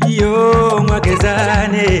 Yo,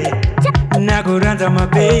 Mwakezane. Naguranza, my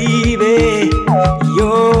baby.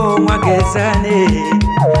 Yo, Mwakezane.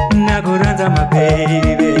 Naguranza, my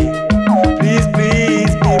baby. Please,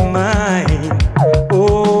 please be mine.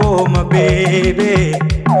 Oh, my baby.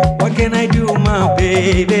 What can I do, my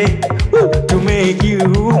baby, to make you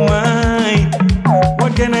mine?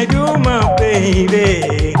 What can I do, my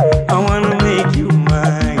baby? I wanna make you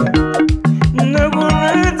mine.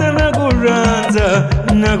 Naguranza, Naguranza,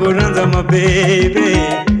 Naguranza, my baby.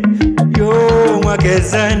 Yo,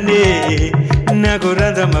 Mwakezane.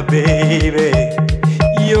 Naguranza, my baby.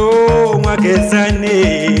 Yo,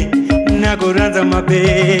 Mwakezane. Naguranza, my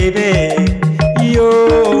baby.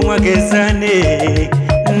 Yo, Mwakezane.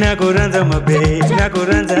 Naguranza, my baby.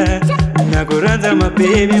 Naguranza, Naguranza, my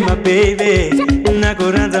baby, my baby.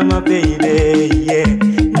 Naguranza, my baby, yeah.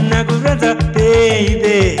 Naguranza,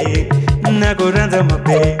 baby. Naguranza, my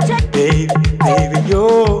baby, baby, baby.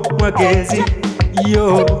 Yo, Mwakezi.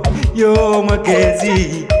 Yo, yo,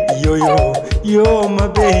 Mwakezi. Yo, yo, yo, my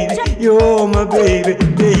baby. Yo, my baby,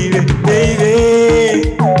 baby,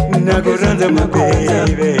 baby. Naguranza, my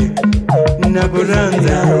baby.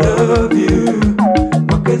 Naguranza, I love you.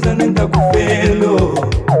 Mwakezane ndakufelo.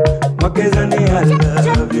 Mwakezane, I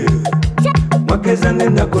love you. Mwakezane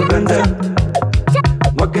ndakuranza.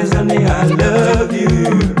 Mwakezane, I love you.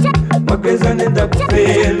 Mwakezane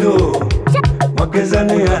ndakufelo.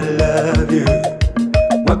 Mwakezane, I love you.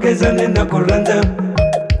 Mwakezane ndakuranza.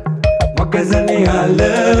 Mwakezane, I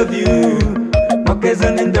love you.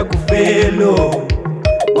 Mwakezane ndakufelo.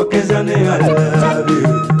 Mwakezane, I love you.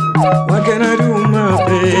 What can I do, my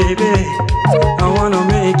baby? I wanna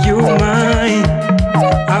make you mine.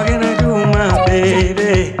 How can I do, my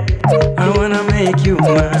baby? I wanna make you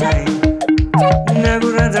mine.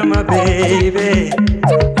 Naguranza, my baby.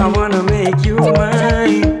 I wanna make you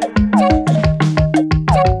mine.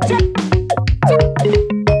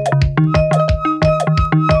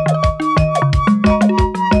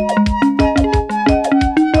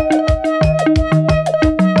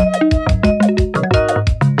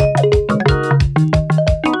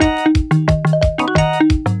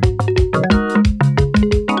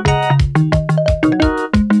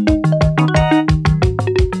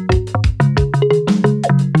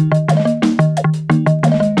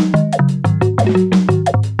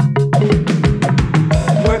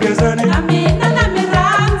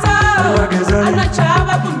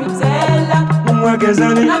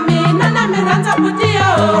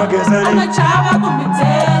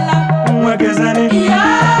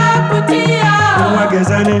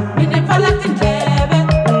 Mwagezane,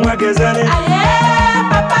 Mwagezane,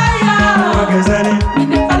 Mwagezane,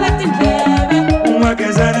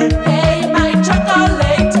 Mwagezane, hey my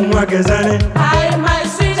chocolate, Mwagezane, hi my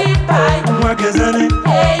sweetie pie, Mwagezane,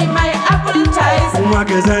 hey my appetizer,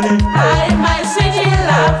 Mwagezane, hi my sweetie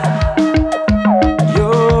love.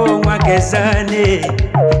 Yo Mwagezane,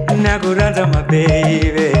 nakuranza my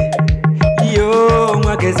baby. Yo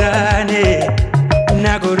Mwagezane,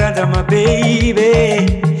 nakuranza my baby.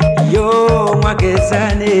 Yo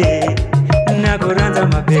Mwagezane, nakuranza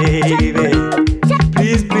my baby.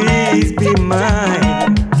 Please, please be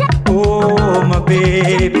mine. Oh my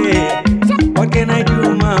baby, what can I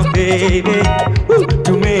do, my baby,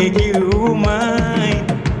 to make you mine?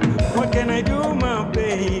 What can I do, my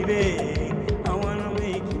baby? I wanna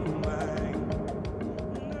make you mine.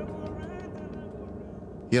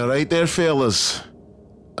 You're right there, fellas.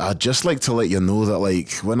 I'd just like to let you know that, like,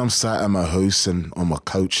 when I'm sat in my house and on my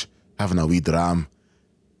couch having a wee dram,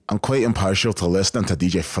 I'm quite impartial to listening to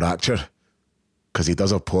DJ Fracture, because he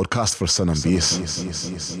does a podcast for Sun and Bass.